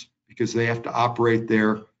importers because they have to operate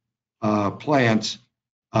their plants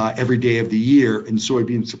every day of the year, and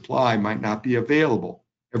soybean supply might not be available.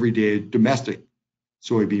 Every day, domestic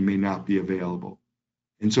soybean may not be available.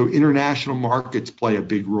 And so international markets play a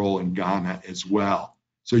big role in Ghana as well.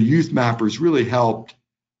 So UTHMappers really helped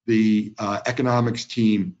the economics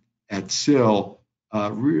team at SIL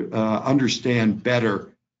understand better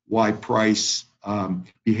why price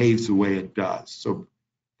behaves the way it does. So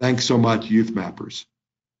thanks so much, UTHMappers.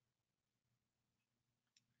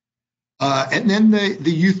 And then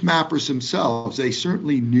the UTHMappers themselves, they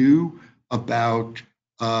certainly knew about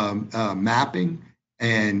mapping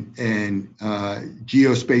and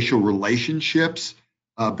geospatial relationships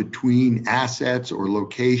between assets or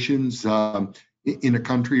locations in a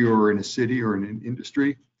country or in a city or in an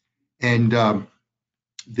industry. And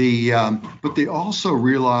but they also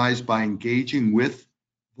realized by engaging with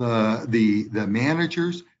the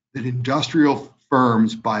managers that industrial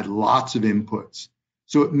firms buy lots of inputs.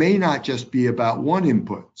 So it may not just be about one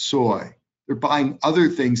input, soy. They're buying other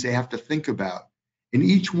things they have to think about. And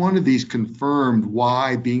each one of these confirmed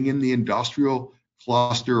why being in the industrial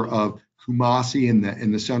cluster of Kumasi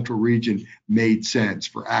in the central region made sense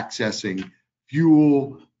for accessing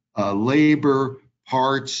fuel, labor,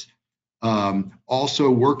 parts,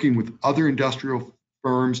 also working with other industrial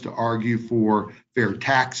firms to argue for fair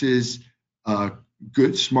taxes,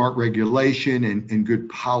 good smart regulation, and good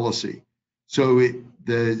policy. So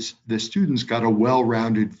the students got a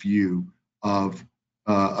well-rounded view of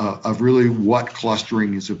really what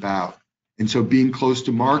clustering is about. And so being close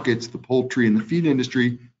to markets, the poultry and the feed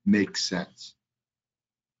industry makes sense.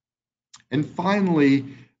 And finally,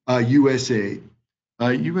 USAID.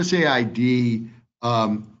 USAID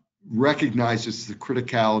recognizes the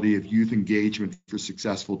criticality of youth engagement for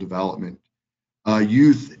successful development.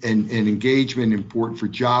 Youth and engagement important for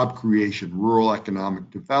job creation, rural economic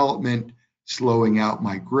development, slowing out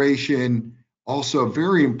migration. Also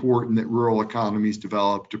very important that rural economies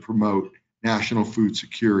develop to promote national food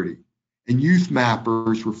security. And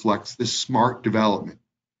UTHMappers reflects this smart development,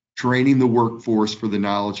 training the workforce for the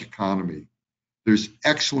knowledge economy. There's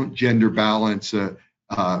excellent gender balance,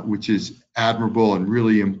 which is admirable and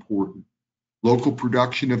really important. Local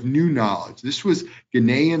production of new knowledge. This was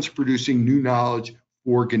Ghanaians producing new knowledge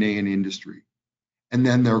for Ghanaian industry. And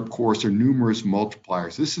then there, of course, are numerous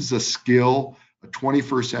multipliers. This is a skill, a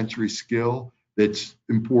 21st century skill that's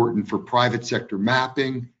important for private sector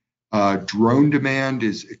mapping. Drone demand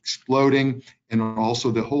is exploding, and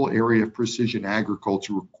also the whole area of precision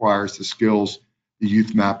agriculture requires the skills the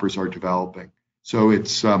UTHMappers are developing. So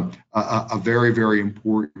it's a very, very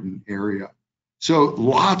important area. So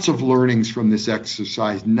lots of learnings from this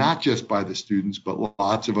exercise, not just by the students, but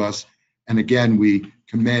lots of us. And again, we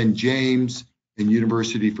commend James and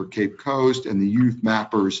University for Cape Coast and the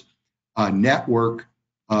UTHMappers network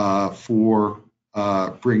for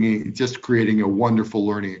creating a wonderful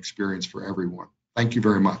learning experience for everyone. Thank you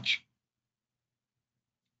very much.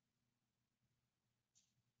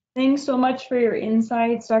 Thanks so much for your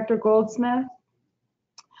insights, Dr. Goldsmith.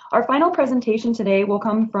 Our final presentation today will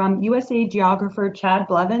come from USAID Geographer Chad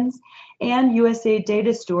Blevins and USAID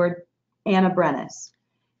Data Steward Anna Brenes.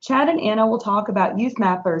 Chad and Anna will talk about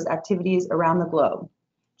YouthMappers activities around the globe.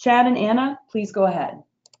 Chad and Anna, please go ahead.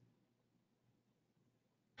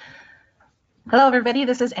 Hello, everybody.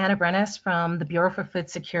 This is Anna Brenes from the Bureau for Food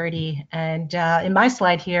Security. And in my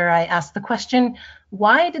slide here, I asked the question,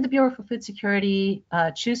 why did the Bureau for Food Security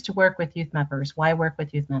choose to work with YouthMappers? Why work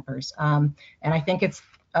with YouthMappers? And I think it's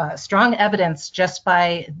strong evidence just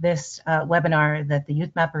by this webinar that the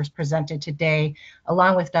YouthMappers presented today,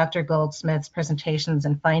 along with Dr. Goldsmith's presentations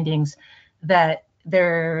and findings, that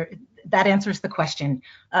answers the question.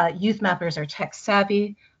 YouthMappers are tech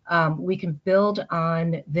savvy. We can build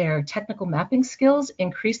on their technical mapping skills,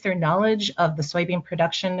 increase their knowledge of the soybean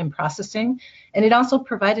production and processing, and it also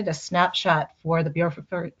provided a snapshot for the Bureau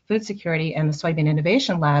for Food Security and the Soybean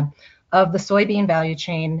Innovation Lab of the soybean value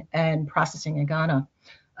chain and processing in Ghana.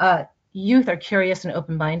 Youth are curious and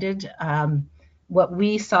open-minded. What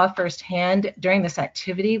we saw firsthand during this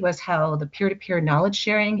activity was how the peer-to-peer knowledge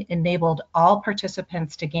sharing enabled all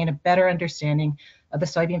participants to gain a better understanding of the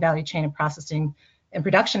soybean value chain and processing and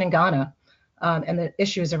production in Ghana and the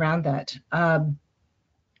issues around that.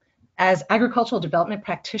 As agricultural development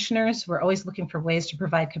practitioners, we're always looking for ways to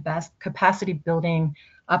provide capacity building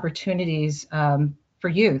opportunities for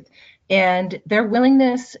youth. And their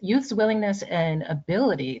willingness, youth's willingness and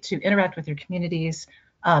ability to interact with their communities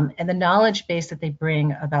and the knowledge base that they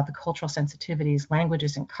bring about the cultural sensitivities,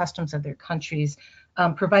 languages, and customs of their countries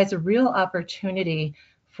provides a real opportunity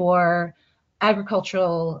for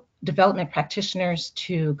agricultural development practitioners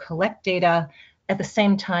to collect data, at the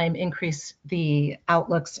same time increase the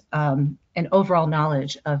outlooks and overall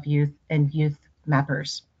knowledge of youth and youth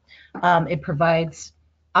mappers. It provides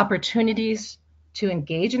opportunities to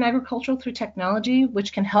engage in agriculture through technology,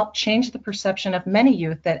 which can help change the perception of many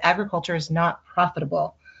youth that agriculture is not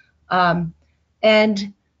profitable. And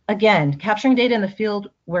again, capturing data in the field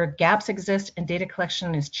where gaps exist and data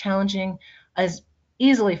collection is challenging is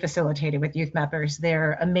easily facilitated with YouthMappers.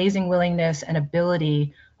 Their amazing willingness and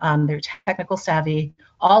ability, their technical savvy,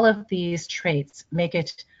 all of these traits make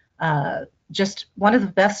it just one of the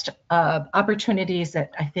best opportunities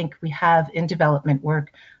that I think we have in development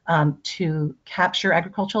work to capture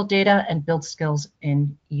agricultural data and build skills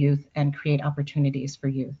in youth and create opportunities for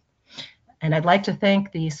youth. And I'd like to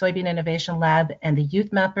thank the Soybean Innovation Lab and the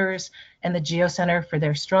YouthMappers and the Geo Center for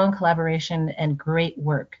their strong collaboration and great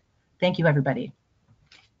work. Thank you, everybody.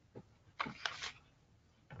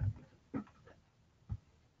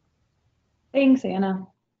 Thanks, Anna.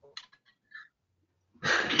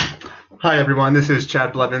 Hi, everyone. This is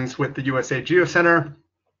Chad Blevins with the USAID Geo Center.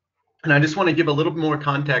 And I just want to give a little more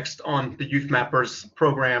context on the YouthMappers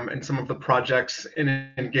program and some of the projects and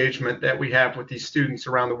engagement that we have with these students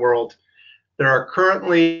around the world. There are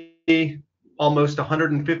currently almost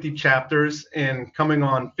 150 chapters and coming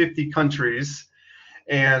on 50 countries.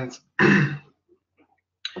 And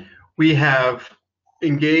we have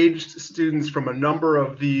engaged students from a number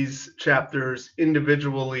of these chapters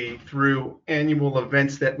individually through annual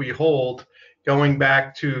events that we hold, going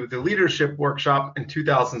back to the leadership workshop in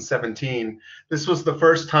 2017. This was the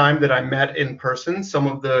first time that I met in person some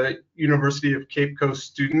of the University of Cape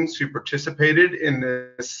Coast students who participated in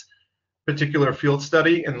this particular field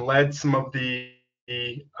study and led some of the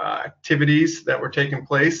activities that were taking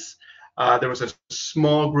place. There was a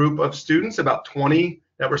small group of students, about 20,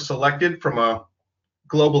 that were selected from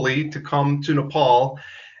globally to come to Nepal,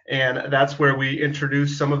 and that's where we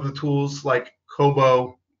introduced some of the tools like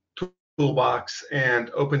KoBoToolbox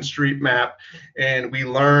and OpenStreetMap, and we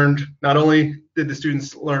learned, not only did the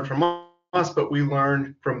students learn from us, but we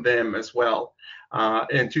learned from them as well.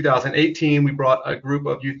 In 2018, we brought a group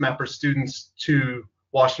of YouthMapper students to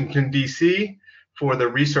Washington, D.C. for the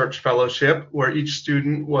research fellowship, where each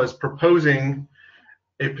student was proposing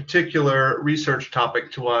a particular research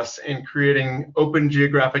topic to us and creating open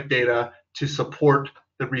geographic data to support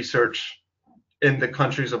the research in the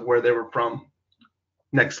countries of where they were from.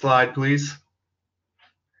 Next slide, please.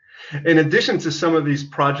 In addition to some of these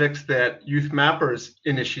projects that YouthMappers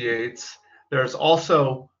initiates, there's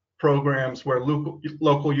also programs where local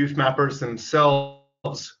YouthMappers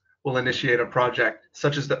themselves will initiate a project,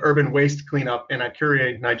 such as the urban waste cleanup in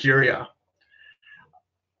Akure, Nigeria.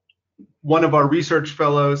 One of our research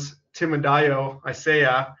fellows, Timodayo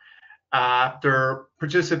Isaiah, after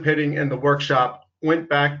participating in the workshop, went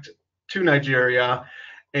back to Nigeria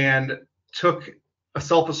and took a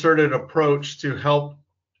self-asserted approach to help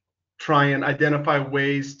try and identify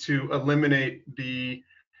ways to eliminate the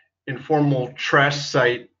informal trash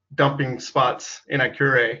site dumping spots in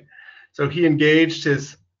Akure. So he engaged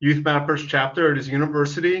his UCC-YouthMappers chapter at his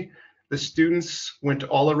university. The students went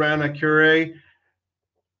all around Akure,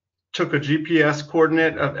 took a GPS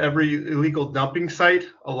coordinate of every illegal dumping site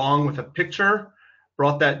along with a picture,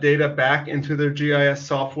 brought that data back into their GIS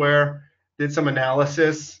software, did some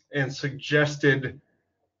analysis, and suggested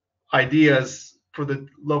ideas for the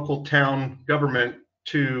local town government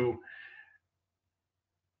to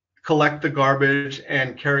collect the garbage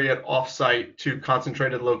and carry it off-site to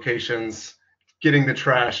concentrated locations, getting the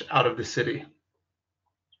trash out of the city.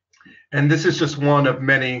 And this is just one of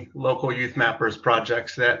many local UCC-YouthMappers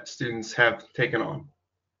projects that students have taken on.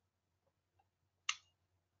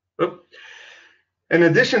 In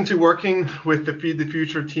addition to working with the Feed the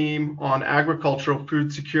Future team on agricultural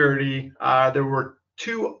food security, there were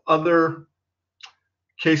two other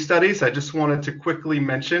case studies I just wanted to quickly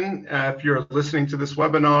mention. If you're listening to this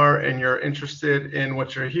webinar and you're interested in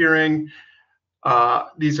what you're hearing,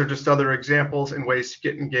 these are just other examples and ways to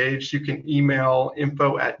get engaged. You can email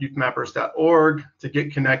info@youthmappers.org to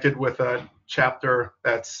get connected with a chapter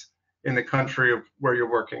that's in the country of where you're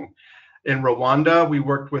working. In Rwanda, we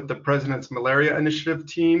worked with the President's Malaria Initiative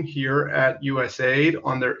team here at USAID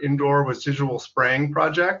on their indoor residual spraying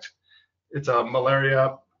project. It's a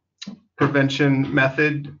malaria prevention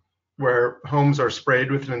method where homes are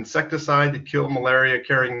sprayed with an insecticide to kill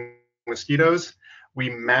malaria-carrying mosquitoes.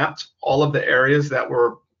 We mapped all of the areas that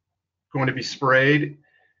were going to be sprayed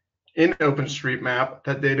in OpenStreetMap.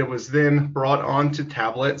 That data was then brought onto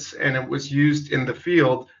tablets, and it was used in the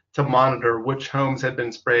field to monitor which homes had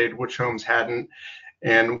been sprayed, which homes hadn't.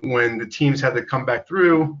 And when the teams had to come back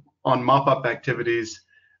through on mop-up activities,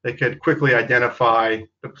 they could quickly identify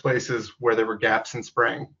the places where there were gaps in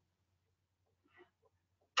spraying.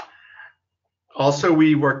 Also,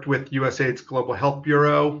 we worked with USAID's Global Health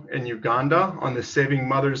Bureau in Uganda on the Saving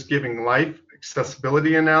Mothers Giving Life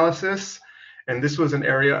accessibility analysis. And this was an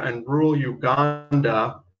area in rural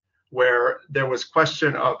Uganda where there was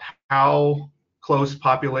question of how close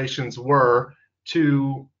populations were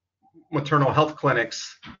to maternal health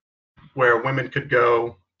clinics where women could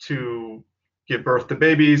go to give birth to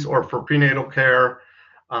babies or for prenatal care,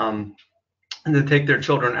 and to take their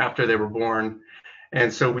children after they were born.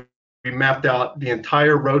 And so we mapped out the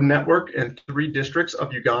entire road network in 3 districts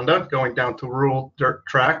of Uganda going down to rural dirt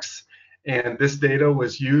tracks. And this data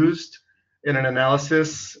was used in an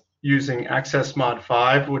analysis using Access Mod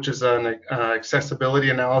 5, which is an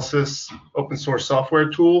accessibility analysis open source software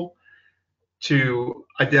tool, to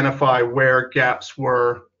identify where gaps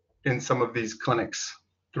were in some of these clinics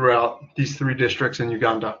throughout these 3 districts in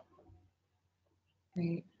Uganda.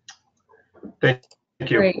 Great. Thank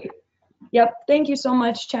you. Great. Yep. Thank you so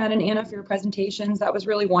much, Chad and Anna, for your presentations. That was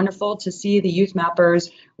really wonderful to see the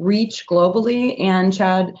UCC-YouthMappers reach globally. And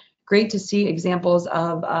Chad, great to see examples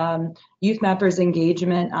of UCC-YouthMappers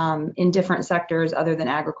engagement in different sectors other than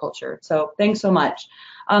agriculture. So thanks so much.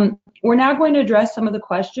 We're now going to address some of the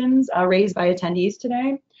questions raised by attendees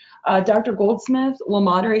today. Dr. Goldsmith will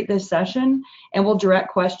moderate this session and will direct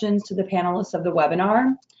questions to the panelists of the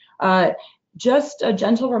webinar. Just a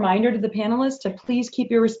gentle reminder to the panelists to please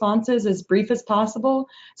keep your responses as brief as possible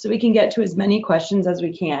so we can get to as many questions as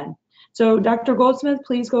we can. So Dr. Goldsmith,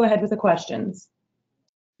 please go ahead with the questions.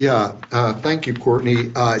 Yeah, thank you,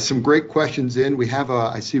 Courtney. Some great questions in. We have,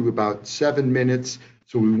 I see about 7 minutes,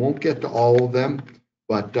 so we won't get to all of them,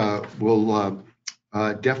 but we'll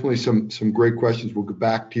definitely some great questions. We'll get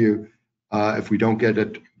back to you if we don't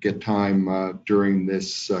get time during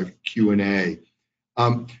this Q&A.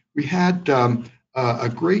 We had a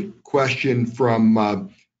great question from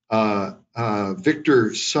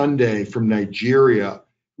Victor Sunday from Nigeria,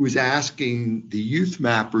 who was asking the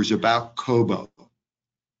UCC-YouthMappers about KoBo.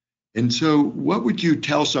 And so what would you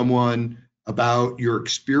tell someone about your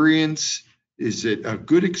experience? Is it a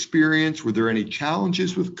good experience? Were there any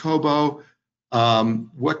challenges with KoBo?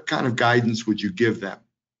 What kind of guidance would you give them?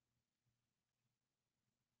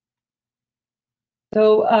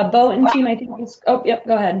 So Bo and team, I think was, oh, yep,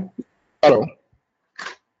 go ahead. Hello.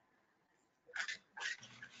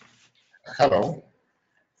 Hello.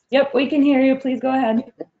 Yep, we can hear you. Please go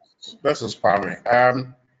ahead. This is Pami.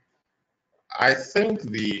 I think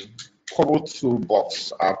the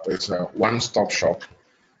KoBoToolbox app is a one-stop shop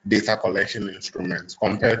data collection instrument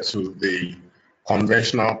compared to the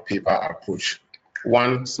conventional paper approach.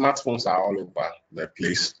 One, smartphones are all over the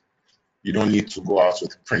place. You don't need to go out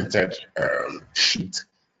with printed sheet,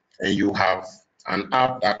 and you have an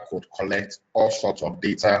app that could collect all sorts of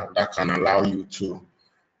data that can allow you to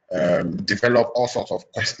develop all sorts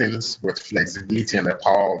of questions with flexibility and the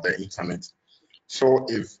power of the internet. So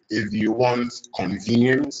if you want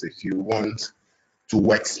convenience, if you want to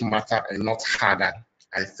work smarter and not harder,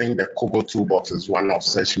 I think the KoBoToolbox is one of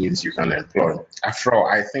such means you can employ. After all,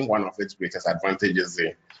 I think one of its greatest advantages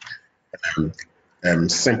is the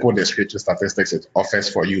simple descriptive statistics it offers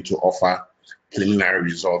for you to offer preliminary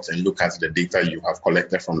results and look at the data you have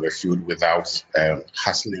collected from the field without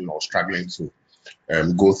hassling or struggling to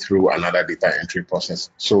go through another data entry process.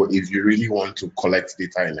 So if you really want to collect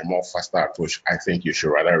data in a more faster approach, I think you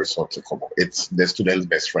should rather resort to Kobo. It's the student's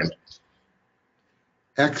best friend.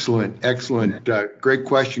 Excellent, excellent. Great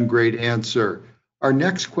question, great answer. Our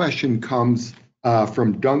next question comes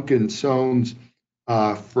from Duncan Soanes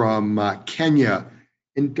from Kenya.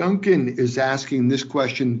 And Duncan is asking this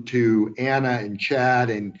question to Anna and Chad,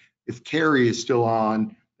 and if Carrie is still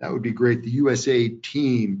on, that would be great, the USAID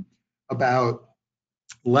team, about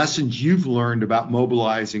lessons you've learned about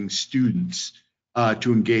mobilizing students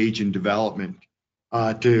to engage in development.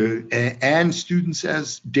 And students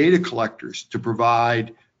as data collectors to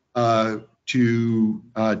provide to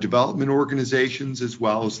development organizations as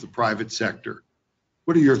well as the private sector.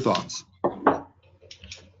 What are your thoughts?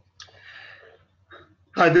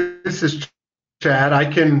 Hi, this is Chad. I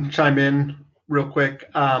can chime in real quick.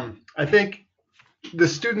 I think the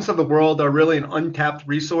students of the world are really an untapped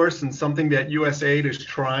resource and something that USAID is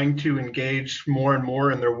trying to engage more and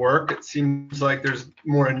more in their work. It seems like there's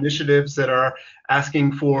more initiatives that are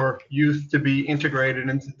asking for youth to be integrated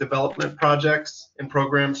into development projects and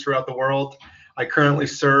programs throughout the world. I currently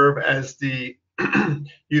serve as the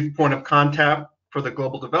youth point of contact for the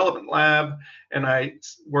Global Development Lab, and I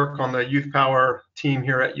work on the Youth Power team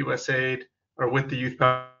here at USAID, or with the Youth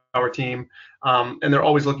Power team. And they're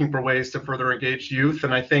always looking for ways to further engage youth.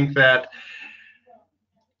 And I think that,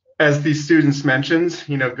 as these students mentioned,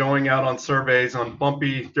 you know, going out on surveys on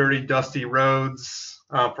bumpy, dirty, dusty roads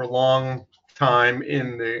for a long time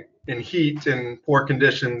in heat and poor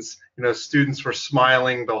conditions, you know, students were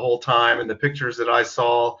smiling the whole time. And the pictures that I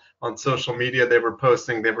saw on social media they were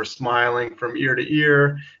posting, they were smiling from ear to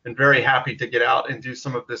ear and very happy to get out and do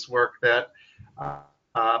some of this work that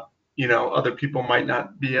you know, other people might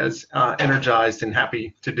not be as energized and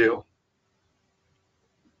happy to do.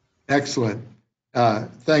 Excellent.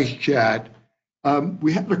 Thanks, Chad.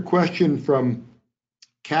 We have a question from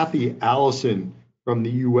Kathy Allison from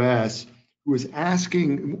the US, who is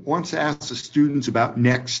wants to ask the students about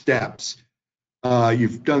next steps.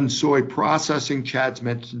 You've done soy processing. Chad's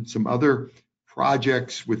mentioned some other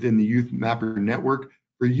projects within the Youth Mapper network.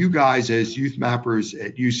 For you guys as Youth Mappers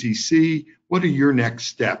at UCC, what are your next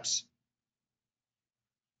steps?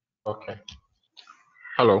 Okay.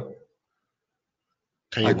 Hello.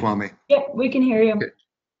 Hi, Kwame. Yep, we can hear you. Okay.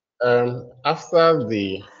 After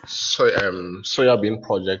the soybean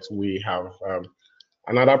project, we have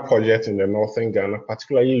another project in the northern Ghana,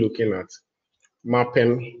 particularly looking at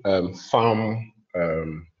mapping farm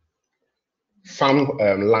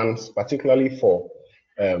lands, particularly for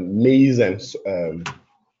maize and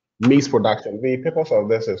maize production. The purpose of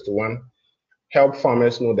this is to help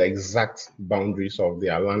farmers know the exact boundaries of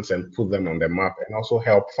their lands and put them on the map, and also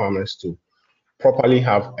help farmers to properly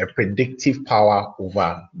have a predictive power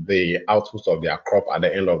over the output of their crop at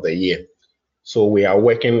the end of the year. So we are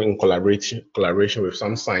working in collaboration with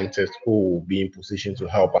some scientists who will be in position to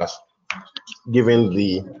help us, given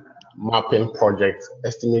the mapping project,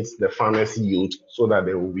 estimate the farmers' yield so that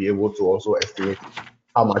they will be able to also estimate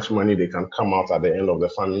how much money they can come out at the end of the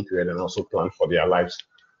farming period and also plan for their lives.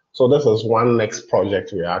 So this is one next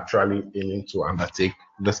project we are actually aiming to undertake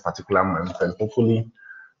this particular month, and hopefully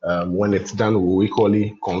when it's done, we'll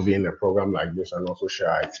equally convene a program like this and also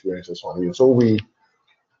share our experiences on you. So we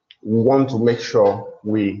want to make sure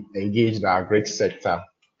we engage the agri sector,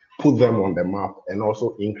 put them on the map, and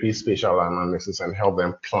also increase spatial analysis and help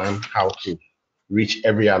them plan how to reach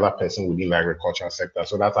every other person within the agricultural sector.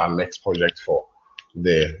 So that's our next project for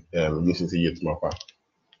the UCC-YouthMapper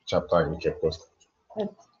chapter in Kpodo.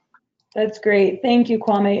 That's great. Thank you,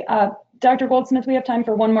 Kwame. Dr. Goldsmith, we have time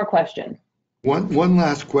for one more question. One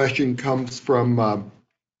last question comes from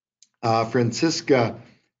Francisca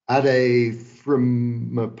Ade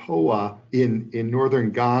from Mpoa in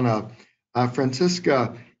northern Ghana.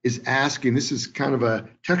 Francisca is asking, this is kind of a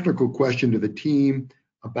technical question to the team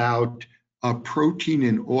about protein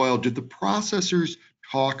and oil. Did the processors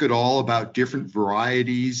talk at all about different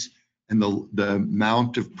varieties and the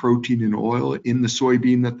amount of protein and oil in the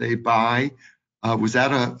soybean that they buy? Was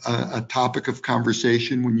that a topic of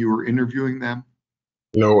conversation when you were interviewing them?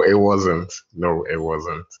 No, it wasn't. No, it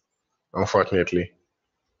wasn't, unfortunately.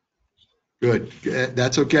 Good.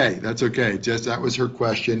 That's okay. That's okay. Just that was her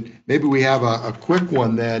question. Maybe we have a quick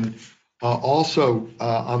one then. Also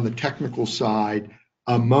on the technical side,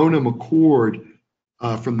 Mona McCord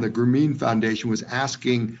from the Grameen Foundation was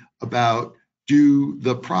asking about, do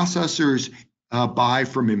the processors buy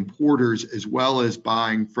from importers as well as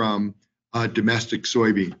buying from domestic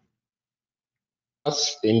soybean?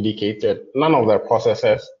 As indicated, none of the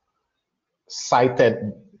processors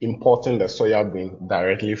cited importing the soya bean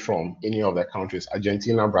directly from any of the countries,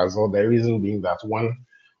 Argentina, Brazil. The reason being that one,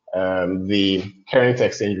 the current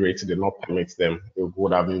exchange rates did not permit them. It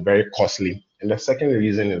would have been very costly. And the second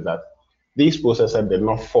reason is that these processors did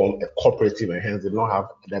not form a cooperative and hence did not have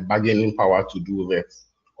the bargaining power to do that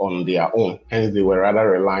on their own. Hence, they were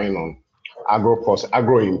rather relying on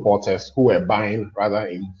agro importers who were buying rather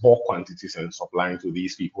in bulk quantities and supplying to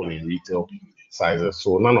these people in retail sizes.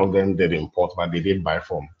 So none of them did import, but they did buy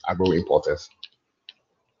from agro importers.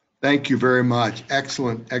 Thank you very much.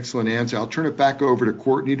 Excellent, excellent answer. I'll turn it back over to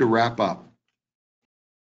Courtney to wrap up.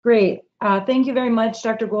 Great. Thank you very much,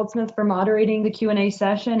 Dr. Goldsmith, for moderating the Q&A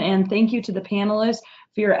session, and thank you to the panelists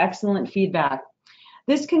for your excellent feedback.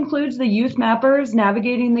 This concludes the YouthMappers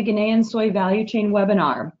Navigating the Ghanaian Soy Value Chain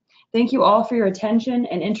webinar. Thank you all for your attention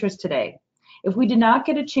and interest today. If we did not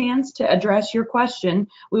get a chance to address your question,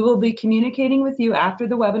 we will be communicating with you after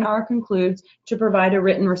the webinar concludes to provide a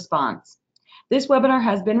written response. This webinar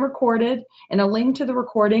has been recorded, and a link to the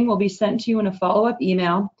recording will be sent to you in a follow-up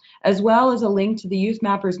email, as well as a link to the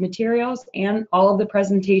YouthMappers materials and all of the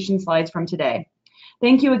presentation slides from today.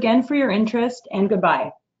 Thank you again for your interest, and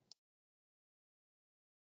goodbye.